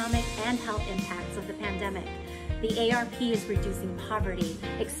the economic and health impacts of the pandemic. The AARP is reducing poverty,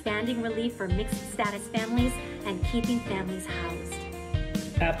 expanding relief for mixed status families, and keeping families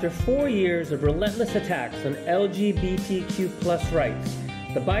housed. After 4 years of relentless attacks on LGBTQ+ rights,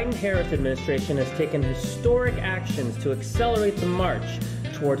 the Biden-Harris administration has taken historic actions to accelerate the march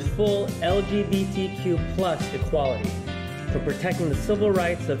toward full LGBTQ+ equality, from protecting the civil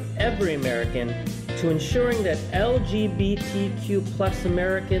rights of every American to ensuring that LGBTQ+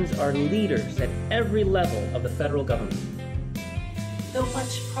 Americans are leaders at every level of the federal government. Though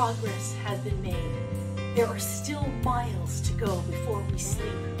much progress has been made, there are still miles to go before we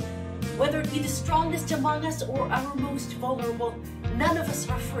sleep. Whether it be the strongest among us or our most vulnerable, none of us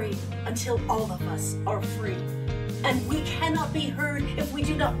are free until all of us are free. And we cannot be heard if we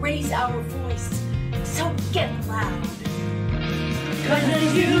do not raise our voice. So get loud. 'Cause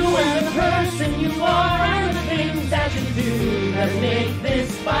it's you and the person you are and the things that you do that make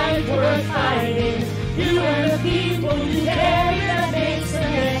this fight worth fighting. You and the people you carry that makes the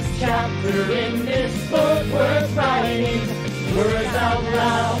next chapter in this book worth writing. Words out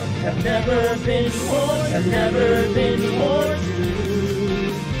loud have never been more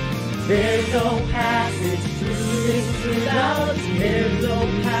true. There's no passage through this without you. There's no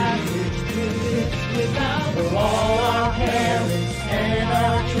passage through this without for all our parents and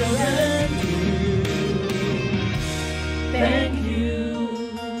our children too. Thank you.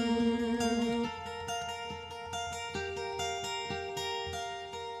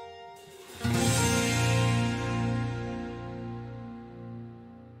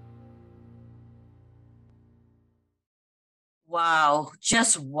 Wow,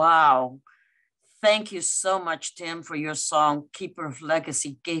 just wow. Thank you so much, Tim, for your song, Keeper of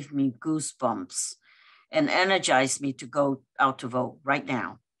Legacy. Gave me goosebumps and energized me to go out to vote right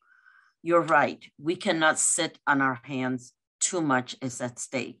now. You're right. We cannot sit on our hands. Too much is at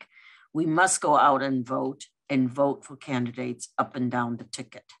stake. We must go out and vote for candidates up and down the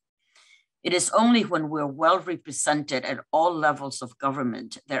ticket. It is only when we're well represented at all levels of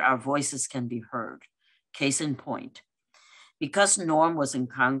government that our voices can be heard. Case in point. Because Norm was in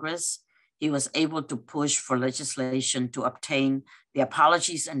Congress, he was able to push for legislation to obtain the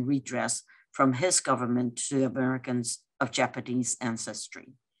apologies and redress from his government to Americans of Japanese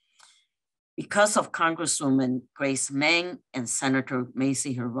ancestry. Because of Congresswoman Grace Meng and Senator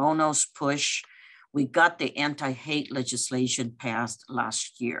Macy Hirono's push, we got the anti-hate legislation passed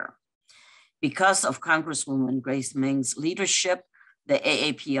last year. Because of Congresswoman Grace Meng's leadership, the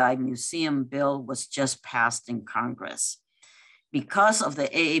AAPI Museum bill was just passed in Congress. Because of the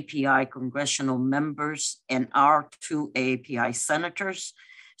AAPI congressional members and our 2 AAPI senators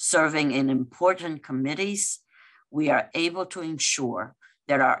serving in important committees, we are able to ensure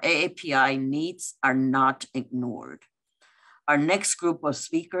that our AAPI needs are not ignored. Our next group of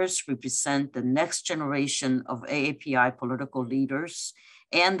speakers represent the next generation of AAPI political leaders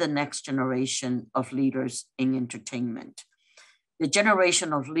and the next generation of leaders in entertainment. The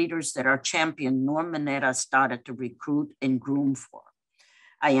generation of leaders that our champion Norm Mineta started to recruit and groom for.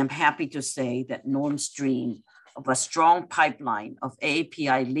 I am happy to say that Norm's dream of a strong pipeline of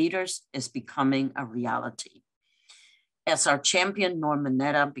AAPI leaders is becoming a reality. As our champion Norm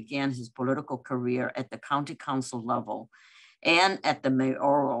Mineta began his political career at the county council level and at the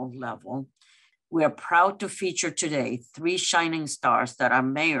mayoral level, we are proud to feature today 3 shining stars that are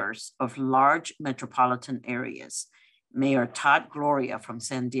mayors of large metropolitan areas. Mayor Todd Gloria from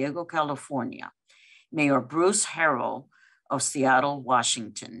San Diego, California, Mayor Bruce Harrell of Seattle,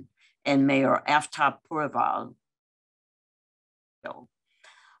 Washington, and Mayor Aftab Purival bill.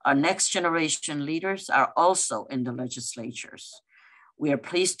 Our next generation leaders are also in the legislatures. We are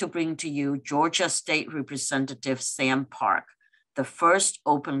pleased to bring to you Georgia State Representative Sam Park, the first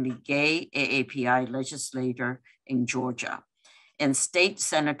openly gay AAPI legislator in Georgia, and State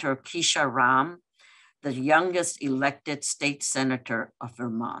Senator Keisha Ram, the youngest elected state senator of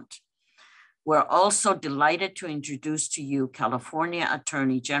Vermont. We're also delighted to introduce to you California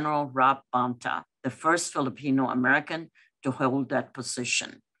Attorney General Rob Bonta, the first Filipino American to hold that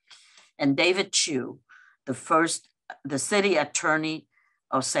position, and David Chu, the city attorney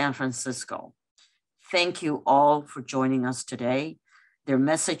of San Francisco. Thank you all for joining us today. Their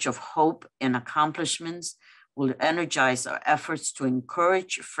message of hope and accomplishments will energize our efforts to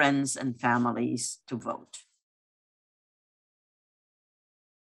encourage friends and families to vote.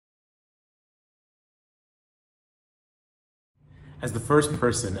 As the first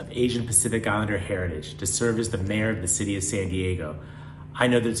person of Asian Pacific Islander heritage to serve as the mayor of the city of San Diego, I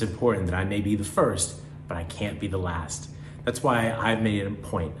know that it's important that I may be the first, but I can't be the last. That's why I've made it a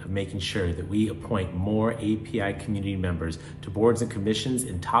point of making sure that we appoint more API community members to boards and commissions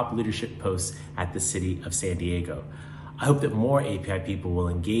and top leadership posts at the city of San Diego. I hope that more API people will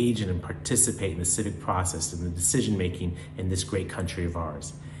engage and participate in the civic process and the decision-making in this great country of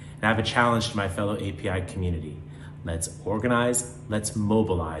ours. And I have a challenge to my fellow API community. Let's organize, let's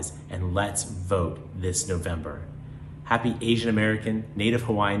mobilize, and let's vote this November. Happy Asian American, Native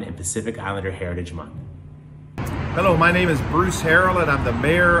Hawaiian, and Pacific Islander Heritage Month. Hello, my name is Bruce Harrell, and I'm the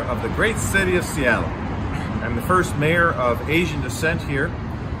mayor of the great city of Seattle. I'm the first mayor of Asian descent here,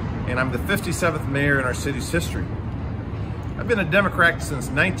 and I'm the 57th mayor in our city's history. I've been a Democrat since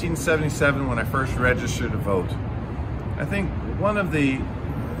 1977 when I first registered to vote. I think one of the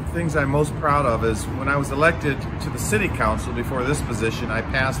things I'm most proud of is when I was elected to the city council before this position, I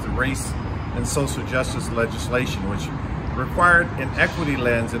passed the race and social justice legislation, which required an equity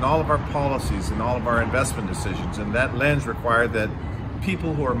lens in all of our policies and all of our investment decisions. And that lens required that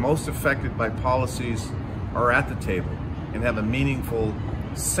people who are most affected by policies are at the table and have a meaningful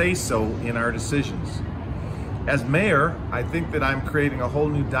say-so in our decisions. As mayor, I think that I'm creating a whole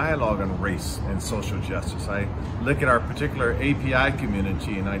new dialogue on race and social justice. I look at our particular API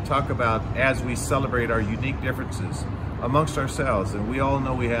community and I talk about as we celebrate our unique differences amongst ourselves, and we all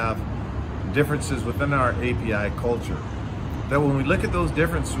know we have differences within our API culture, that when we look at those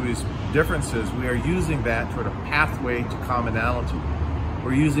differences, we are using that toward a pathway to commonality.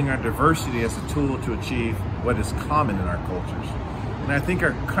 We're using our diversity as a tool to achieve what is common in our cultures. And I think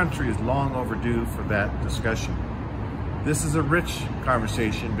our country is long overdue for that discussion. This is a rich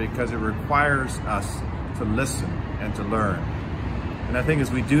conversation because it requires us to listen and to learn. And I think as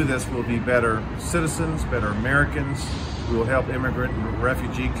we do this, we'll be better citizens, better Americans. We will help immigrant and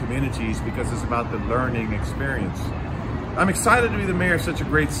refugee communities because it's about the learning experience. I'm excited to be the mayor of such a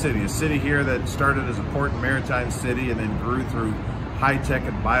great city, a city here that started as a port and maritime city and then grew through high-tech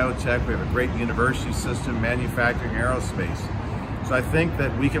and biotech. We have a great university system, manufacturing, aerospace. So I think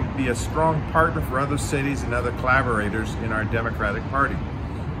that we can be a strong partner for other cities and other collaborators in our Democratic Party.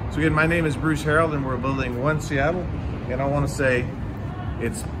 So again, my name is Bruce Harrell and we're building One Seattle. And I want to say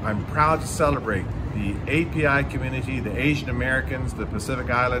I'm proud to celebrate the API community, the Asian Americans, the Pacific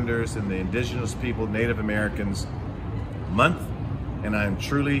Islanders, and the Indigenous people, Native Americans month. And I am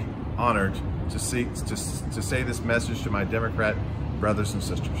truly honored to say this message to my Democrat brothers and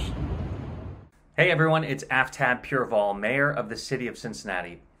sisters. Hey everyone, it's Aftab Pureval, Mayor of the City of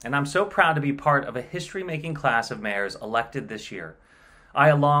Cincinnati, and I'm so proud to be part of a history-making class of mayors elected this year. I,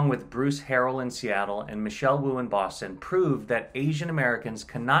 along with Bruce Harrell in Seattle and Michelle Wu in Boston, proved that Asian Americans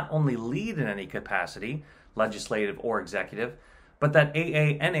can not only lead in any capacity, legislative or executive, but that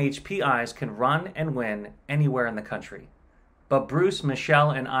AANHPIs can run and win anywhere in the country. But Bruce,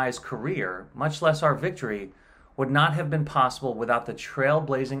 Michelle, and I's career, much less our victory, would not have been possible without the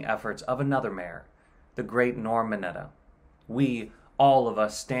trailblazing efforts of another mayor, the great Norm Mineta. We, all of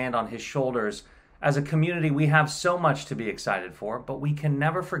us, stand on his shoulders. As a community, we have so much to be excited for, but we can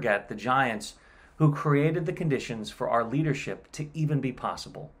never forget the giants who created the conditions for our leadership to even be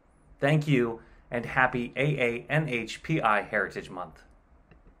possible. Thank you, and happy AANHPI Heritage Month.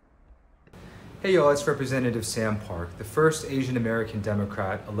 Hey y'all, it's Representative Sam Park, the first Asian American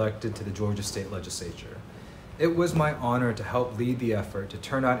Democrat elected to the Georgia State Legislature. It was my honor to help lead the effort to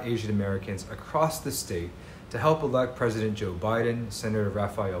turn out Asian Americans across the state to help elect President Joe Biden, Senator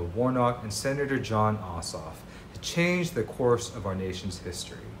Raphael Warnock, and Senator John Ossoff to change the course of our nation's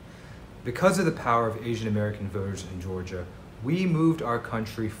history. Because of the power of Asian American voters in Georgia, we moved our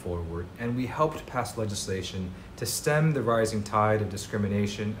country forward and we helped pass legislation to stem the rising tide of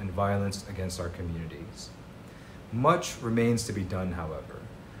discrimination and violence against our communities. Much remains to be done, however.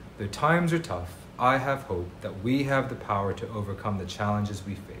 Though times are tough, I have hope that we have the power to overcome the challenges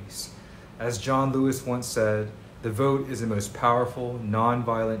we face. As John Lewis once said, the vote is the most powerful,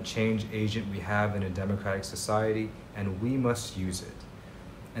 nonviolent change agent we have in a democratic society, and we must use it.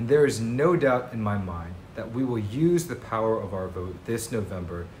 And there is no doubt in my mind that we will use the power of our vote this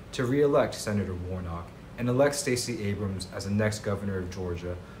November to re-elect Senator Warnock and elect Stacey Abrams as the next governor of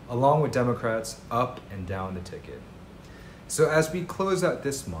Georgia, along with Democrats up and down the ticket. So as we close out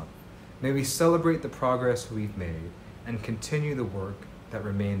this month, may we celebrate the progress we've made and continue the work that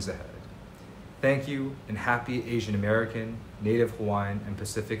remains ahead. Thank you, and happy Asian American, Native Hawaiian, and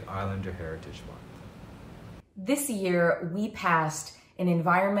Pacific Islander Heritage Month. This year, we passed an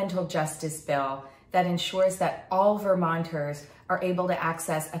environmental justice bill that ensures that all Vermonters are able to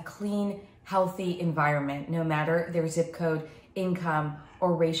access a clean, healthy environment, no matter their zip code, income,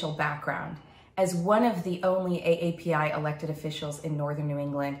 or racial background. As one of the only AAPI elected officials in Northern New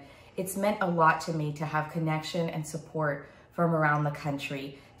England, it's meant a lot to me to have connection and support from around the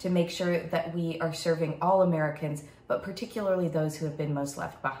country to make sure that we are serving all Americans, but particularly those who have been most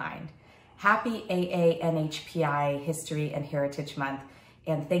left behind. Happy AANHPI History and Heritage Month,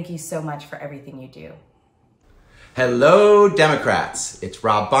 and thank you so much for everything you do. Hello, Democrats. It's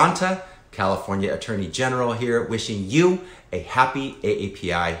Rob Bonta, California Attorney General here, wishing you a happy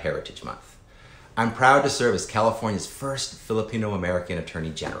AAPI Heritage Month. I'm proud to serve as California's first Filipino-American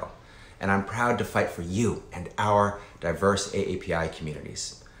Attorney General, and I'm proud to fight for you and our diverse AAPI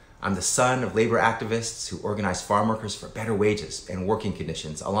communities. I'm the son of labor activists who organize farm workers for better wages and working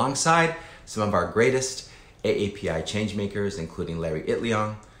conditions, alongside some of our greatest AAPI changemakers, including Larry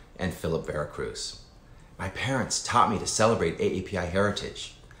Itliong and Philip Vera Cruz. My parents taught me to celebrate AAPI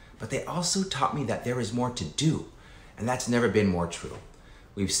heritage, but they also taught me that there is more to do, and that's never been more true.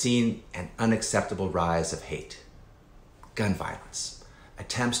 We've seen an unacceptable rise of hate, gun violence,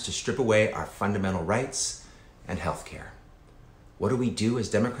 attempts to strip away our fundamental rights, and healthcare. What do we do as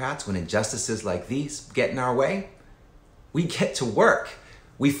Democrats when injustices like these get in our way? We get to work.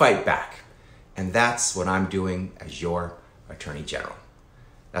 We fight back. And that's what I'm doing as your Attorney General.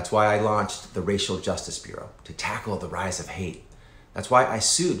 That's why I launched the Racial Justice Bureau to tackle the rise of hate. That's why I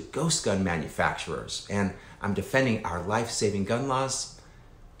sued ghost gun manufacturers, and I'm defending our life-saving gun laws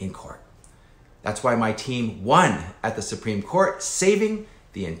in court. That's why my team won at the Supreme Court, saving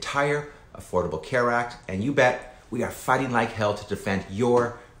the entire Affordable Care Act, and you bet we are fighting like hell to defend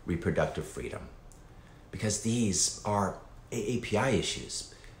your reproductive freedom. Because these are AAPI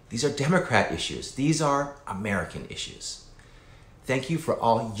issues. These are Democrat issues. These are American issues. Thank you for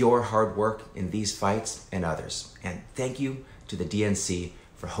all your hard work in these fights and others. And thank you to the DNC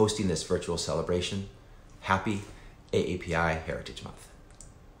for hosting this virtual celebration. Happy AAPI Heritage Month.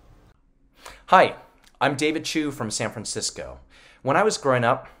 Hi, I'm David Chu from San Francisco. When I was growing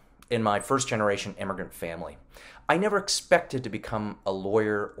up in my first-generation immigrant family, I never expected to become a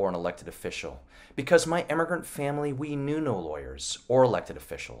lawyer or an elected official because my immigrant family, we knew no lawyers or elected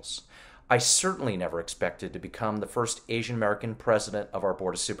officials. I certainly never expected to become the first Asian American president of our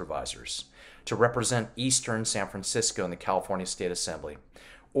Board of Supervisors, to represent Eastern San Francisco in the California State Assembly,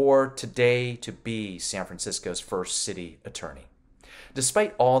 or today to be San Francisco's first city attorney.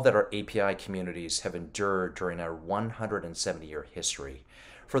 Despite all that our API communities have endured during our 170-year history,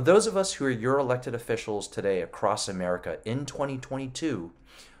 for those of us who are your elected officials today across America in 2022,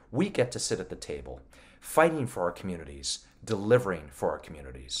 we get to sit at the table, fighting for our communities, delivering for our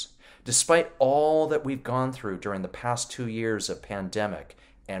communities. Despite all that we've gone through during the past 2 years of pandemic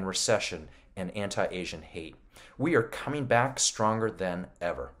and recession and anti-Asian hate, we are coming back stronger than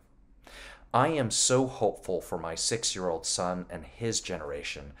ever. I am so hopeful for my 6-year-old son and his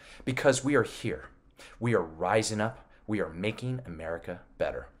generation because we are here. We are rising up. We are making America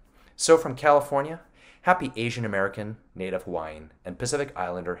better. So from California, happy Asian American, Native Hawaiian, and Pacific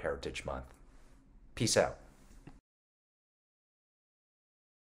Islander Heritage Month. Peace out.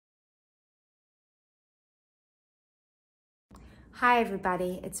 Hi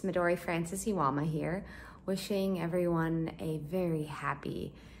everybody, it's Midori Francis Iwama here, wishing everyone a very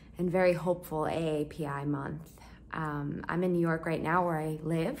happy and very hopeful AAPI month. I'm in New York right now where I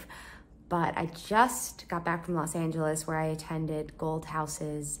live, but I just got back from Los Angeles where I attended Gold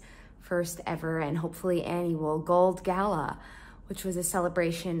House's first ever and hopefully annual Gold Gala, which was a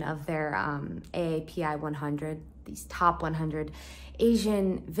celebration of their AAPI 100, these top 100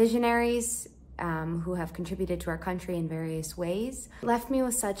 Asian visionaries who have contributed to our country in various ways. It left me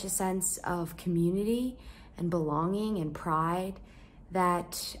with such a sense of community and belonging and pride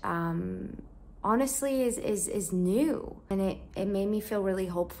that honestly is new. And it made me feel really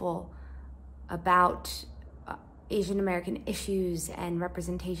hopeful about Asian American issues and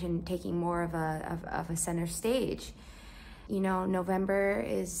representation taking more of a center stage. You know, November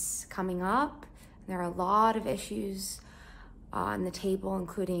is coming up. There are a lot of issues on the table,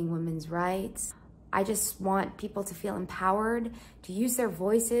 including women's rights. I just want people to feel empowered, to use their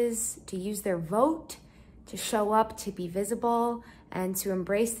voices, to use their vote, to show up, to be visible, and to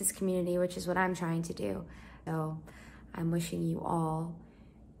embrace this community, which is what I'm trying to do. So I'm wishing you all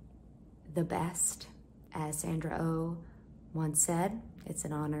the best. As Sandra Oh once said, it's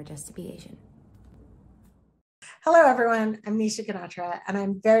an honor just to be Asian. Hello, everyone. I'm Nisha Ganatra, and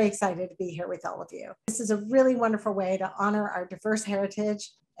I'm very excited to be here with all of you. This is a really wonderful way to honor our diverse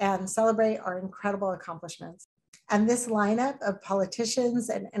heritage and celebrate our incredible accomplishments. And this lineup of politicians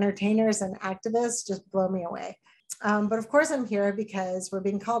and entertainers and activists just blow me away. But of course, I'm here because we're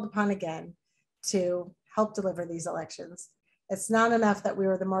being called upon again to help deliver these elections. It's not enough that we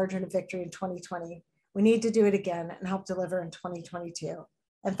were the margin of victory in 2020. We need to do it again and help deliver in 2022.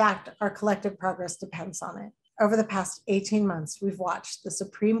 In fact, our collective progress depends on it. Over the past 18 months, we've watched the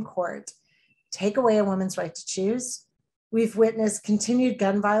Supreme Court take away a woman's right to choose. We've witnessed continued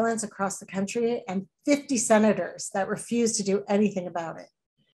gun violence across the country and 50 senators that refuse to do anything about it.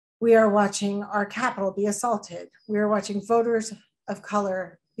 We are watching our Capitol be assaulted. We are watching voters of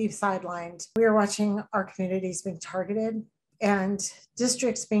color be sidelined. We are watching our communities being targeted and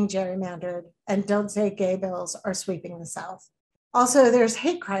districts being gerrymandered, and Don't Say Gay bills are sweeping the South. Also, there's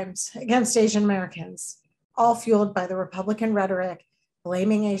hate crimes against Asian Americans, all fueled by the Republican rhetoric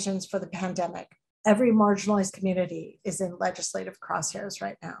blaming Asians for the pandemic. Every marginalized community is in legislative crosshairs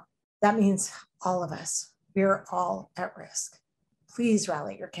right now. That means all of us. We are all at risk. Please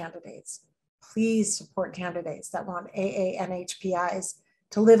rally your candidates. Please support candidates that want AANHPIs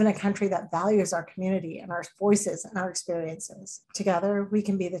to live in a country that values our community and our voices and our experiences. Together, we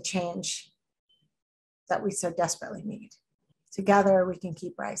can be the change that we so desperately need. Together, we can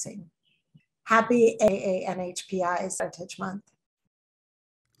keep rising. Happy AANHPI's Heritage Month.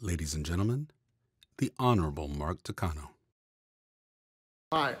 Ladies and gentlemen, the Honorable Mark Takano.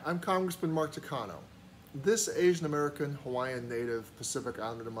 Hi, I'm Congressman Mark Takano. This Asian American, Hawaiian Native, Pacific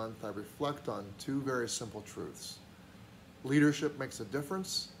Islander Month, I reflect on two very simple truths. Leadership makes a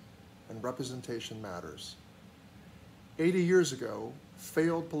difference, and representation matters. 80 years ago,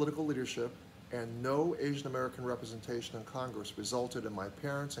 failed political leadership and no Asian American representation in Congress resulted in my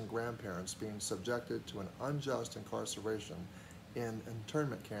parents and grandparents being subjected to an unjust incarceration in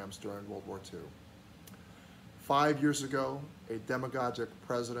internment camps during World War II. 5 years ago, a demagogic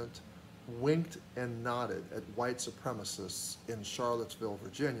president winked and nodded at white supremacists in Charlottesville,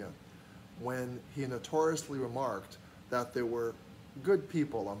 Virginia, when he notoriously remarked that there were good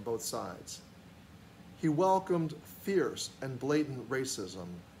people on both sides. He welcomed fierce and blatant racism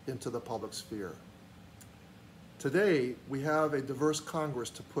into the public sphere. Today, we have a diverse Congress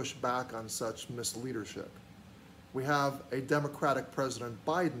to push back on such misleadership. We have a Democratic President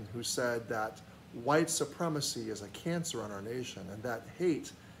Biden who said that white supremacy is a cancer on our nation and that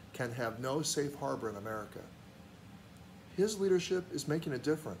hate can have no safe harbor in America. His leadership is making a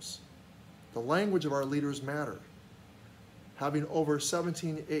difference. The language of our leaders matter. Having over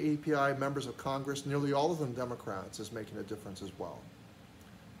 17 AAPI members of Congress, nearly all of them Democrats, is making a difference as well.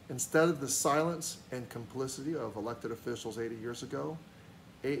 Instead of the silence and complicity of elected officials 80 years ago,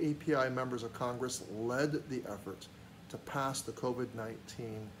 AAPI members of Congress led the effort to pass the COVID-19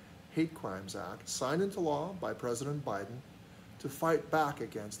 Hate Crimes Act, signed into law by President Biden, to fight back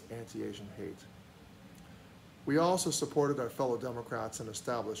against anti-Asian hate. We also supported our fellow Democrats in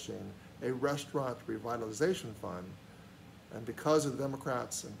establishing a restaurant revitalization fund, and because of the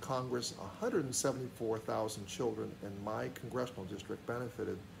Democrats in Congress, 174,000 children in my congressional district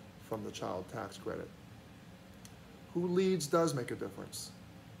benefited from the child tax credit. Who leads does make a difference,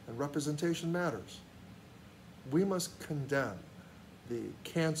 and representation matters. We must condemn the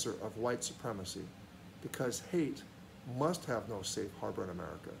cancer of white supremacy because hate must have no safe harbor in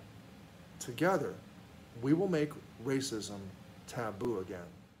America. Together, we will make racism taboo again.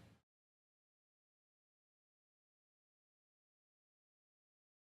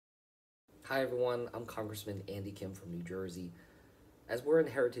 Hi everyone, I'm Congressman Andy Kim from New Jersey. As we're in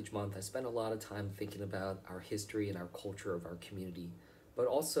Heritage Month, I spend a lot of time thinking about our history and our culture of our community, but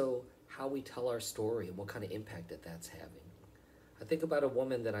also how we tell our story and what kind of impact that's having. I think about a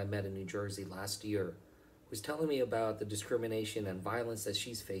woman that I met in New Jersey last year who was telling me about the discrimination and violence that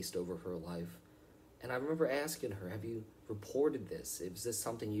she's faced over her life. And I remember asking her, have you reported this? Is this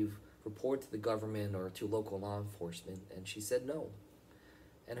something you've reported to the government or to local law enforcement? And she said no.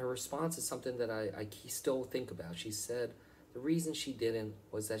 And her response is something that I still think about. She said the reason she didn't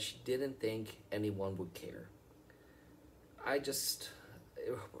was that she didn't think anyone would care.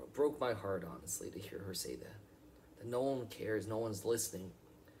 it broke my heart, honestly, to hear her say that no one cares, no one's listening.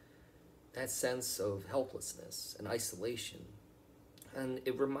 That sense of helplessness and isolation. And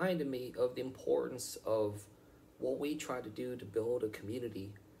it reminded me of the importance of what we try to do to build a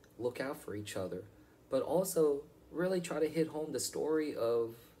community, look out for each other, but also really try to hit home the story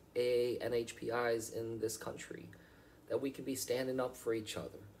of AA and HPIs in this country, that we can be standing up for each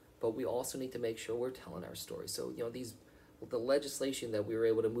other, but we also need to make sure we're telling our story. So, the legislation that we were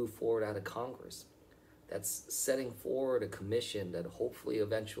able to move forward out of Congress, that's setting forward a commission that hopefully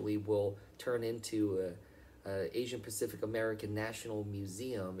eventually will turn into a Asian Pacific American National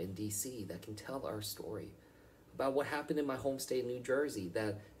Museum in DC that can tell our story about what happened in my home state, New Jersey,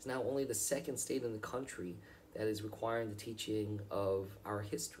 that is now only the second state in the country that is requiring the teaching of our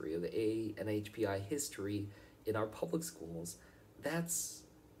history, of the AA and HPI history in our public schools. That's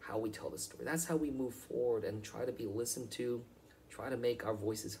how we tell the story. That's how we move forward and try to be listened to, try to make our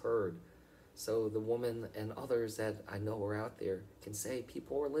voices heard. So the woman and others that I know are out there can say,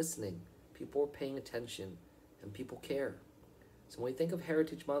 people are listening, people are paying attention, and people care. So when we think of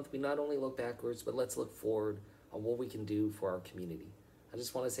Heritage Month, we not only look backwards, but let's look forward on what we can do for our community. I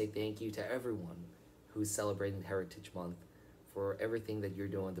just want to say thank you to everyone who's celebrating Heritage Month for everything that you're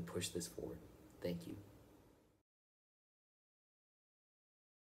doing to push this forward. Thank you.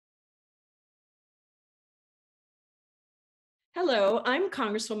 Hello, I'm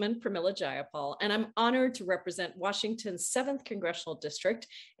Congresswoman Pramila Jayapal, and I'm honored to represent Washington's 7th Congressional District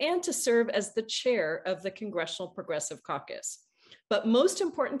and to serve as the chair of the Congressional Progressive Caucus. But most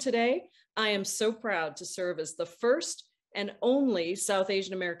important today, I am so proud to serve as the first and only South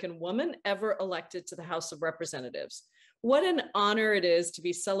Asian American woman ever elected to the House of Representatives. What an honor it is to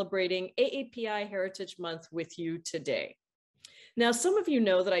be celebrating AAPI Heritage Month with you today. Now, some of you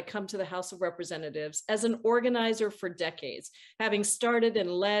know that I come to the House of Representatives as an organizer for decades, having started and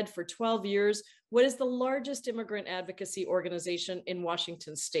led for 12 years what is the largest immigrant advocacy organization in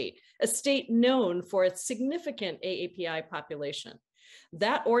Washington state, a state known for its significant AAPI population.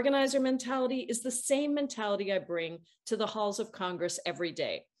 That organizer mentality is the same mentality I bring to the halls of Congress every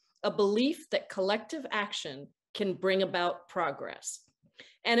day, a belief that collective action can bring about progress.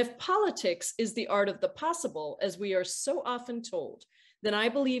 And if politics is the art of the possible, as we are so often told, then I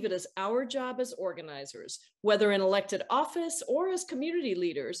believe it is our job as organizers, whether in elected office or as community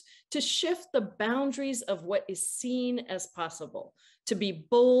leaders, to shift the boundaries of what is seen as possible, to be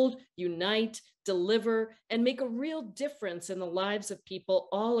bold, unite, deliver, and make a real difference in the lives of people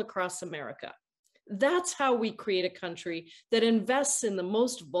all across America. That's how we create a country that invests in the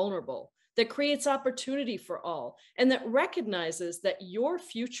most vulnerable, that creates opportunity for all, and that recognizes that your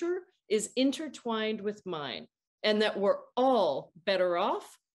future is intertwined with mine, and that we're all better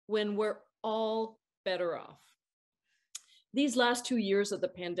off when we're all better off. These last 2 years of the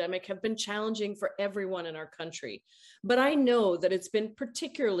pandemic have been challenging for everyone in our country, but I know that it's been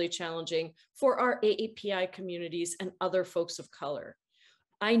particularly challenging for our AAPI communities and other folks of color.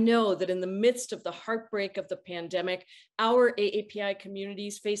 I know that in the midst of the heartbreak of the pandemic, our AAPI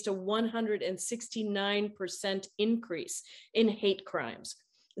communities faced a 169% increase in hate crimes.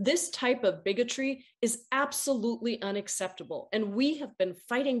 This type of bigotry is absolutely unacceptable, and we have been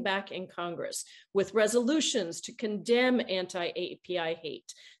fighting back in Congress with resolutions to condemn anti-AAPI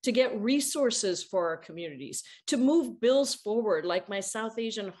hate, to get resources for our communities, to move bills forward like my South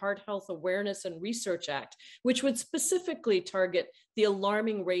Asian Heart Health Awareness and Research Act, which would specifically target the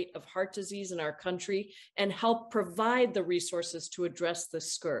alarming rate of heart disease in our country and help provide the resources to address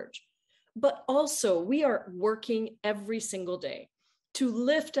this scourge. But also, we are working every single day to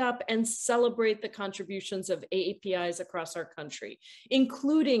lift up and celebrate the contributions of AAPIs across our country,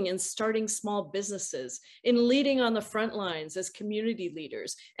 including in starting small businesses, in leading on the front lines as community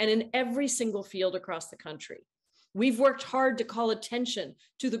leaders, and in every single field across the country. We've worked hard to call attention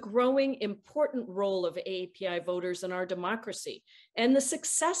to the growing important role of AAPI voters in our democracy and the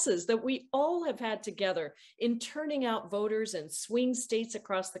successes that we all have had together in turning out voters in swing states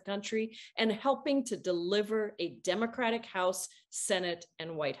across the country and helping to deliver a Democratic House, Senate,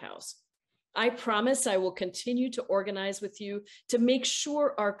 and White House. I promise I will continue to organize with you to make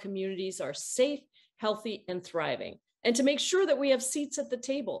sure our communities are safe, healthy, and thriving, and to make sure that we have seats at the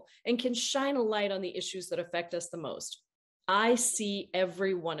table and can shine a light on the issues that affect us the most. I see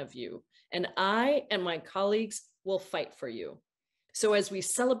every one of you, and I and my colleagues will fight for you. So as we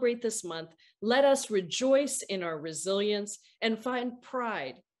celebrate this month, let us rejoice in our resilience and find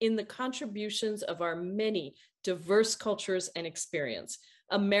pride in the contributions of our many diverse cultures and experience.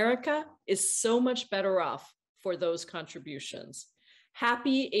 America is so much better off for those contributions.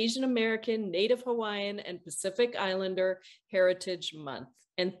 Happy Asian American, Native Hawaiian, and Pacific Islander Heritage Month.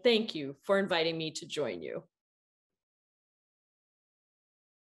 And thank you for inviting me to join you.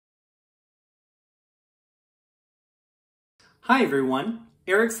 Hi, everyone.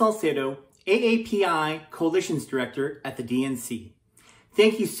 Eric Salcedo, AAPI Coalitions Director at the DNC.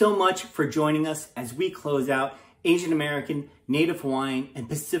 Thank you so much for joining us as we close out Asian American, Native Hawaiian, and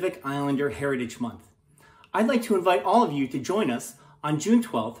Pacific Islander Heritage Month. I'd like to invite all of you to join us on June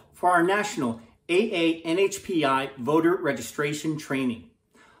 12th for our national AA-NHPI voter registration training.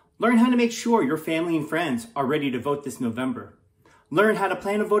 Learn how to make sure your family and friends are ready to vote this November. Learn how to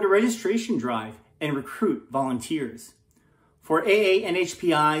plan a voter registration drive and recruit volunteers. For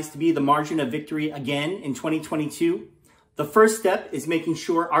AA-NHPIs to be the margin of victory again in 2022, the first step is making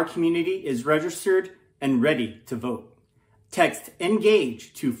sure our community is registered and ready to vote. Text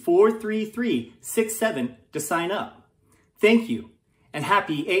ENGAGE to 43367 to sign up. Thank you, and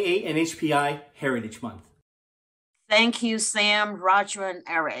happy AA-NHPI Heritage Month. Thank you, Sam, Roger, and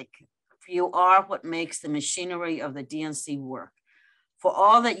Eric. You are what makes the machinery of the DNC work. For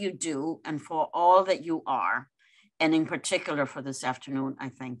all that you do and for all that you are, and in particular for this afternoon, I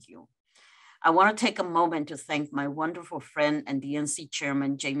thank you. I want to take a moment to thank my wonderful friend and DNC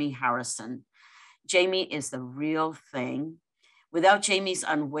Chairman, Jamie Harrison. Jamie is the real thing. Without Jamie's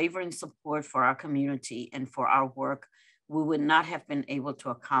unwavering support for our community and for our work, we would not have been able to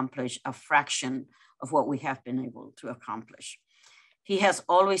accomplish a fraction of what we have been able to accomplish. He has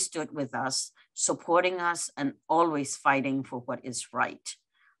always stood with us, supporting us, and always fighting for what is right.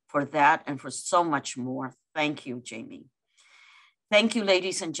 For that and for so much more, thank you, Jamie. Thank you,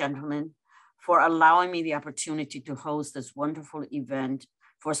 ladies and gentlemen, for allowing me the opportunity to host this wonderful event,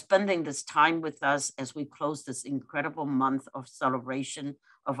 for spending this time with us as we close this incredible month of celebration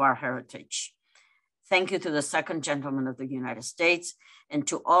of our heritage. Thank you to the Second Gentleman of the United States and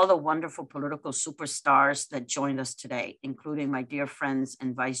to all the wonderful political superstars that joined us today, including my dear friends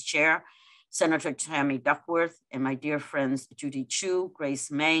and Vice Chair, Senator Tammy Duckworth, and my dear friends Judy Chu, Grace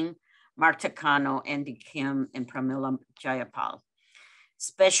Meng, Mark Takano, Andy Kim, and Pramila Jayapal.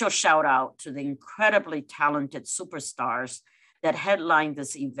 Special shout out to the incredibly talented superstars that headlined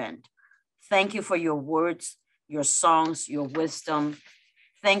this event. Thank you for your words, your songs, your wisdom.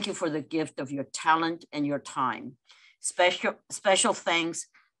 Thank you for the gift of your talent and your time. Special thanks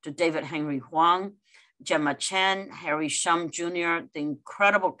to David Henry Huang, Gemma Chen, Harry Shum Jr., the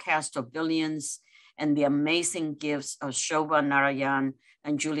incredible cast of Billions, and the amazing gifts of Shobha Narayan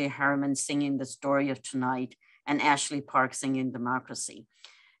and Julia Harriman singing The Story of Tonight, and Ashley Park singing Democracy.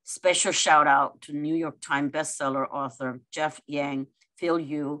 Special shout out to New York Times bestseller author Jeff Yang, Phil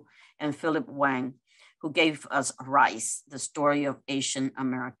Yu, and Philip Wang, who gave us Rice, The Story of Asian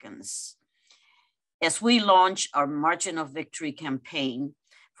Americans. As we launch our Margin of Victory campaign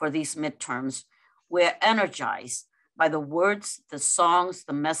for these midterms, we're energized by the words, the songs,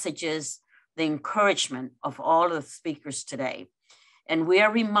 the messages, the encouragement of all the speakers today. And we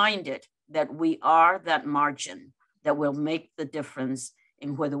are reminded that we are that margin that will make the difference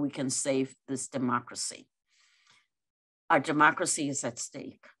in whether we can save this democracy. Our democracy is at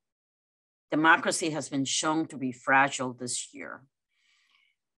stake. Democracy has been shown to be fragile this year.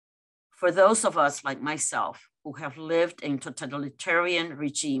 For those of us like myself who have lived in totalitarian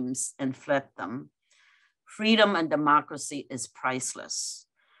regimes and fled them, freedom and democracy is priceless.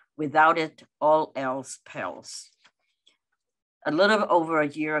 Without it, all else pales. A little over a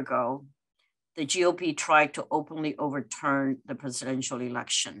year ago, the GOP tried to openly overturn the presidential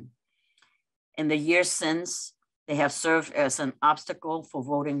election. In the years since, they have served as an obstacle for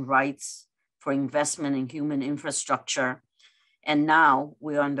voting rights, for investment in human infrastructure, and now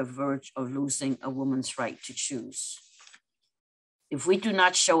we're on the verge of losing a woman's right to choose. If we do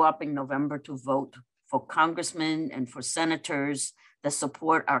not show up in November to vote for congressmen and for senators that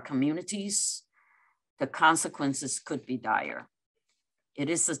support our communities, the consequences could be dire. It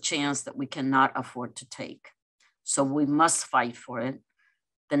is a chance that we cannot afford to take. So we must fight for it.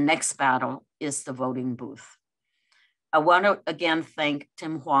 The next battle is the voting booth. I want to again thank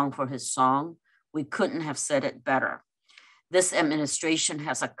Tim Huang for his song. We couldn't have said it better. This administration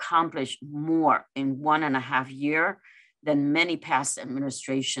has accomplished more in 1.5 years than many past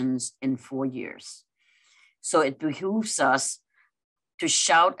administrations in 4 years. So it behooves us to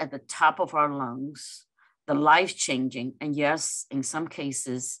shout at the top of our lungs the life-changing, and yes, in some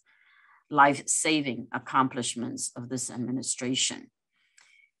cases, life-saving accomplishments of this administration.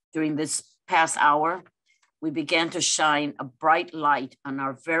 During this past hour, we began to shine a bright light on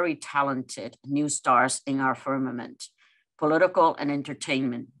our very talented new stars in our firmament, political and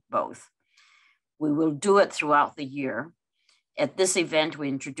entertainment both. We will do it throughout the year At this event, we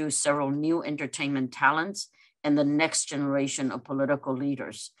introduced several new entertainment talents and the next generation of political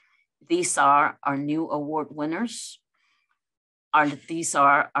leaders. These are our new award winners. These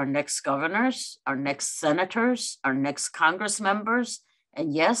are our next governors, our next senators, our next Congress members,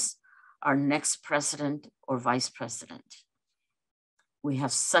 and yes, our next president or vice president. We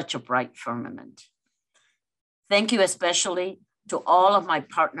have such a bright firmament. Thank you especially to all of my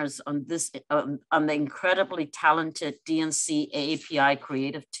partners on the incredibly talented DNC AAPI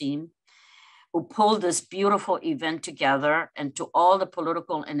creative team who pulled this beautiful event together, and to all the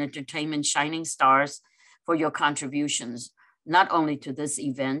political and entertainment shining stars for your contributions, not only to this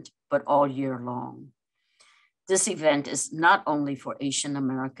event, but all year long. This event is not only for Asian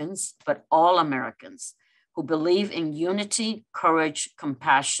Americans, but all Americans who believe in unity, courage,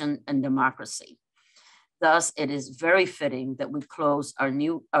 compassion, and democracy. Thus, it is very fitting that we close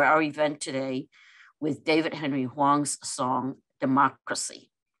our event today with David Henry Hwang's song, Democracy,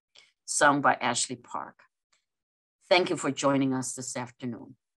 sung by Ashley Park. Thank you for joining us this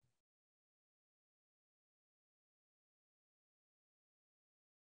afternoon.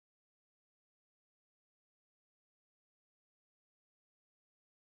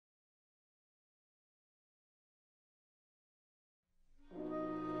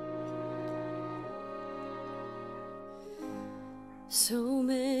 So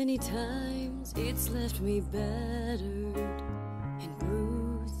many times it's left me battered and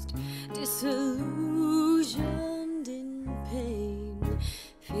bruised, disillusioned in pain,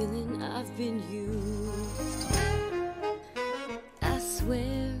 feeling I've been used. I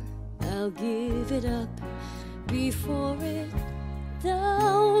swear I'll give it up before it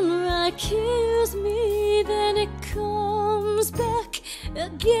downright kills me. Then it comes back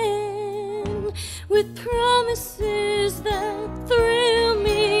again with promises that thrill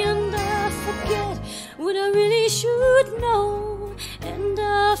me, and I forget what I really should know, and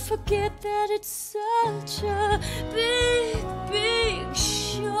I forget that it's such a big, big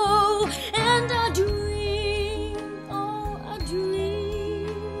show. And I dream, oh, I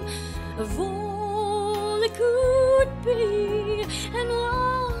dream of all it could be, and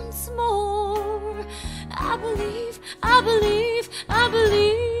once more I believe, I believe, I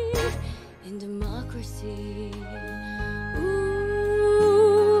believe in democracy.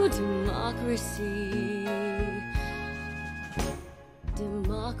 Ooh, democracy.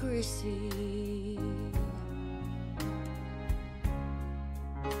 Democracy.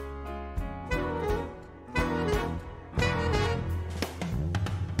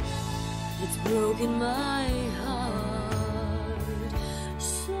 It's broken my heart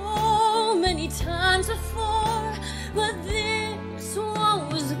so many times before, but this one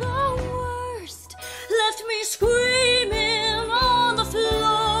was the worst. Left me screaming on the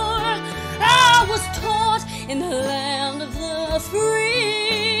floor. I was taught in the land of the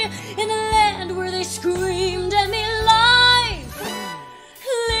free, in a land where they screamed at me life,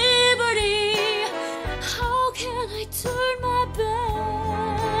 liberty. How can I turn my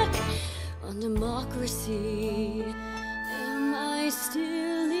back on democracy? Am I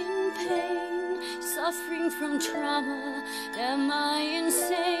still in pain, suffering from trauma? Am I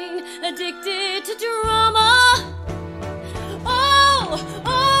insane, addicted to drama? Oh,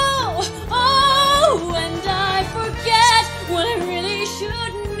 oh, oh, and I forget what I really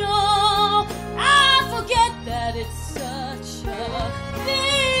should know. I forget that it's such a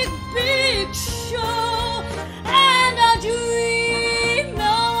big, big show. And I dream,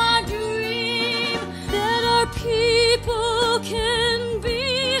 no, I dream that our people can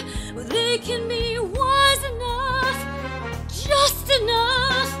be, they can be wise enough, just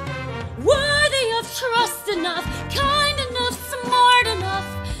enough, worthy of trust enough, kind enough, smart enough,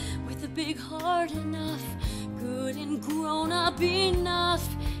 with a big heart enough, good and grown up enough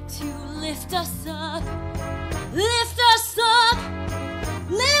to lift us up, lift us up,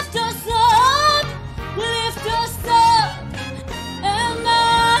 lift us up, lift us up. And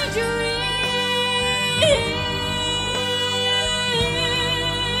I dream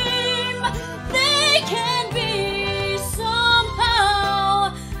they can be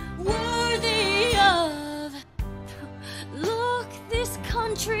somehow worthy of. Look, this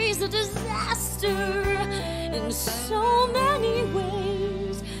country's a disaster in so many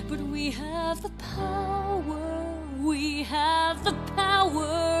ways, but we have the power, we have the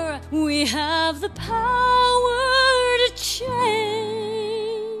power, we have the power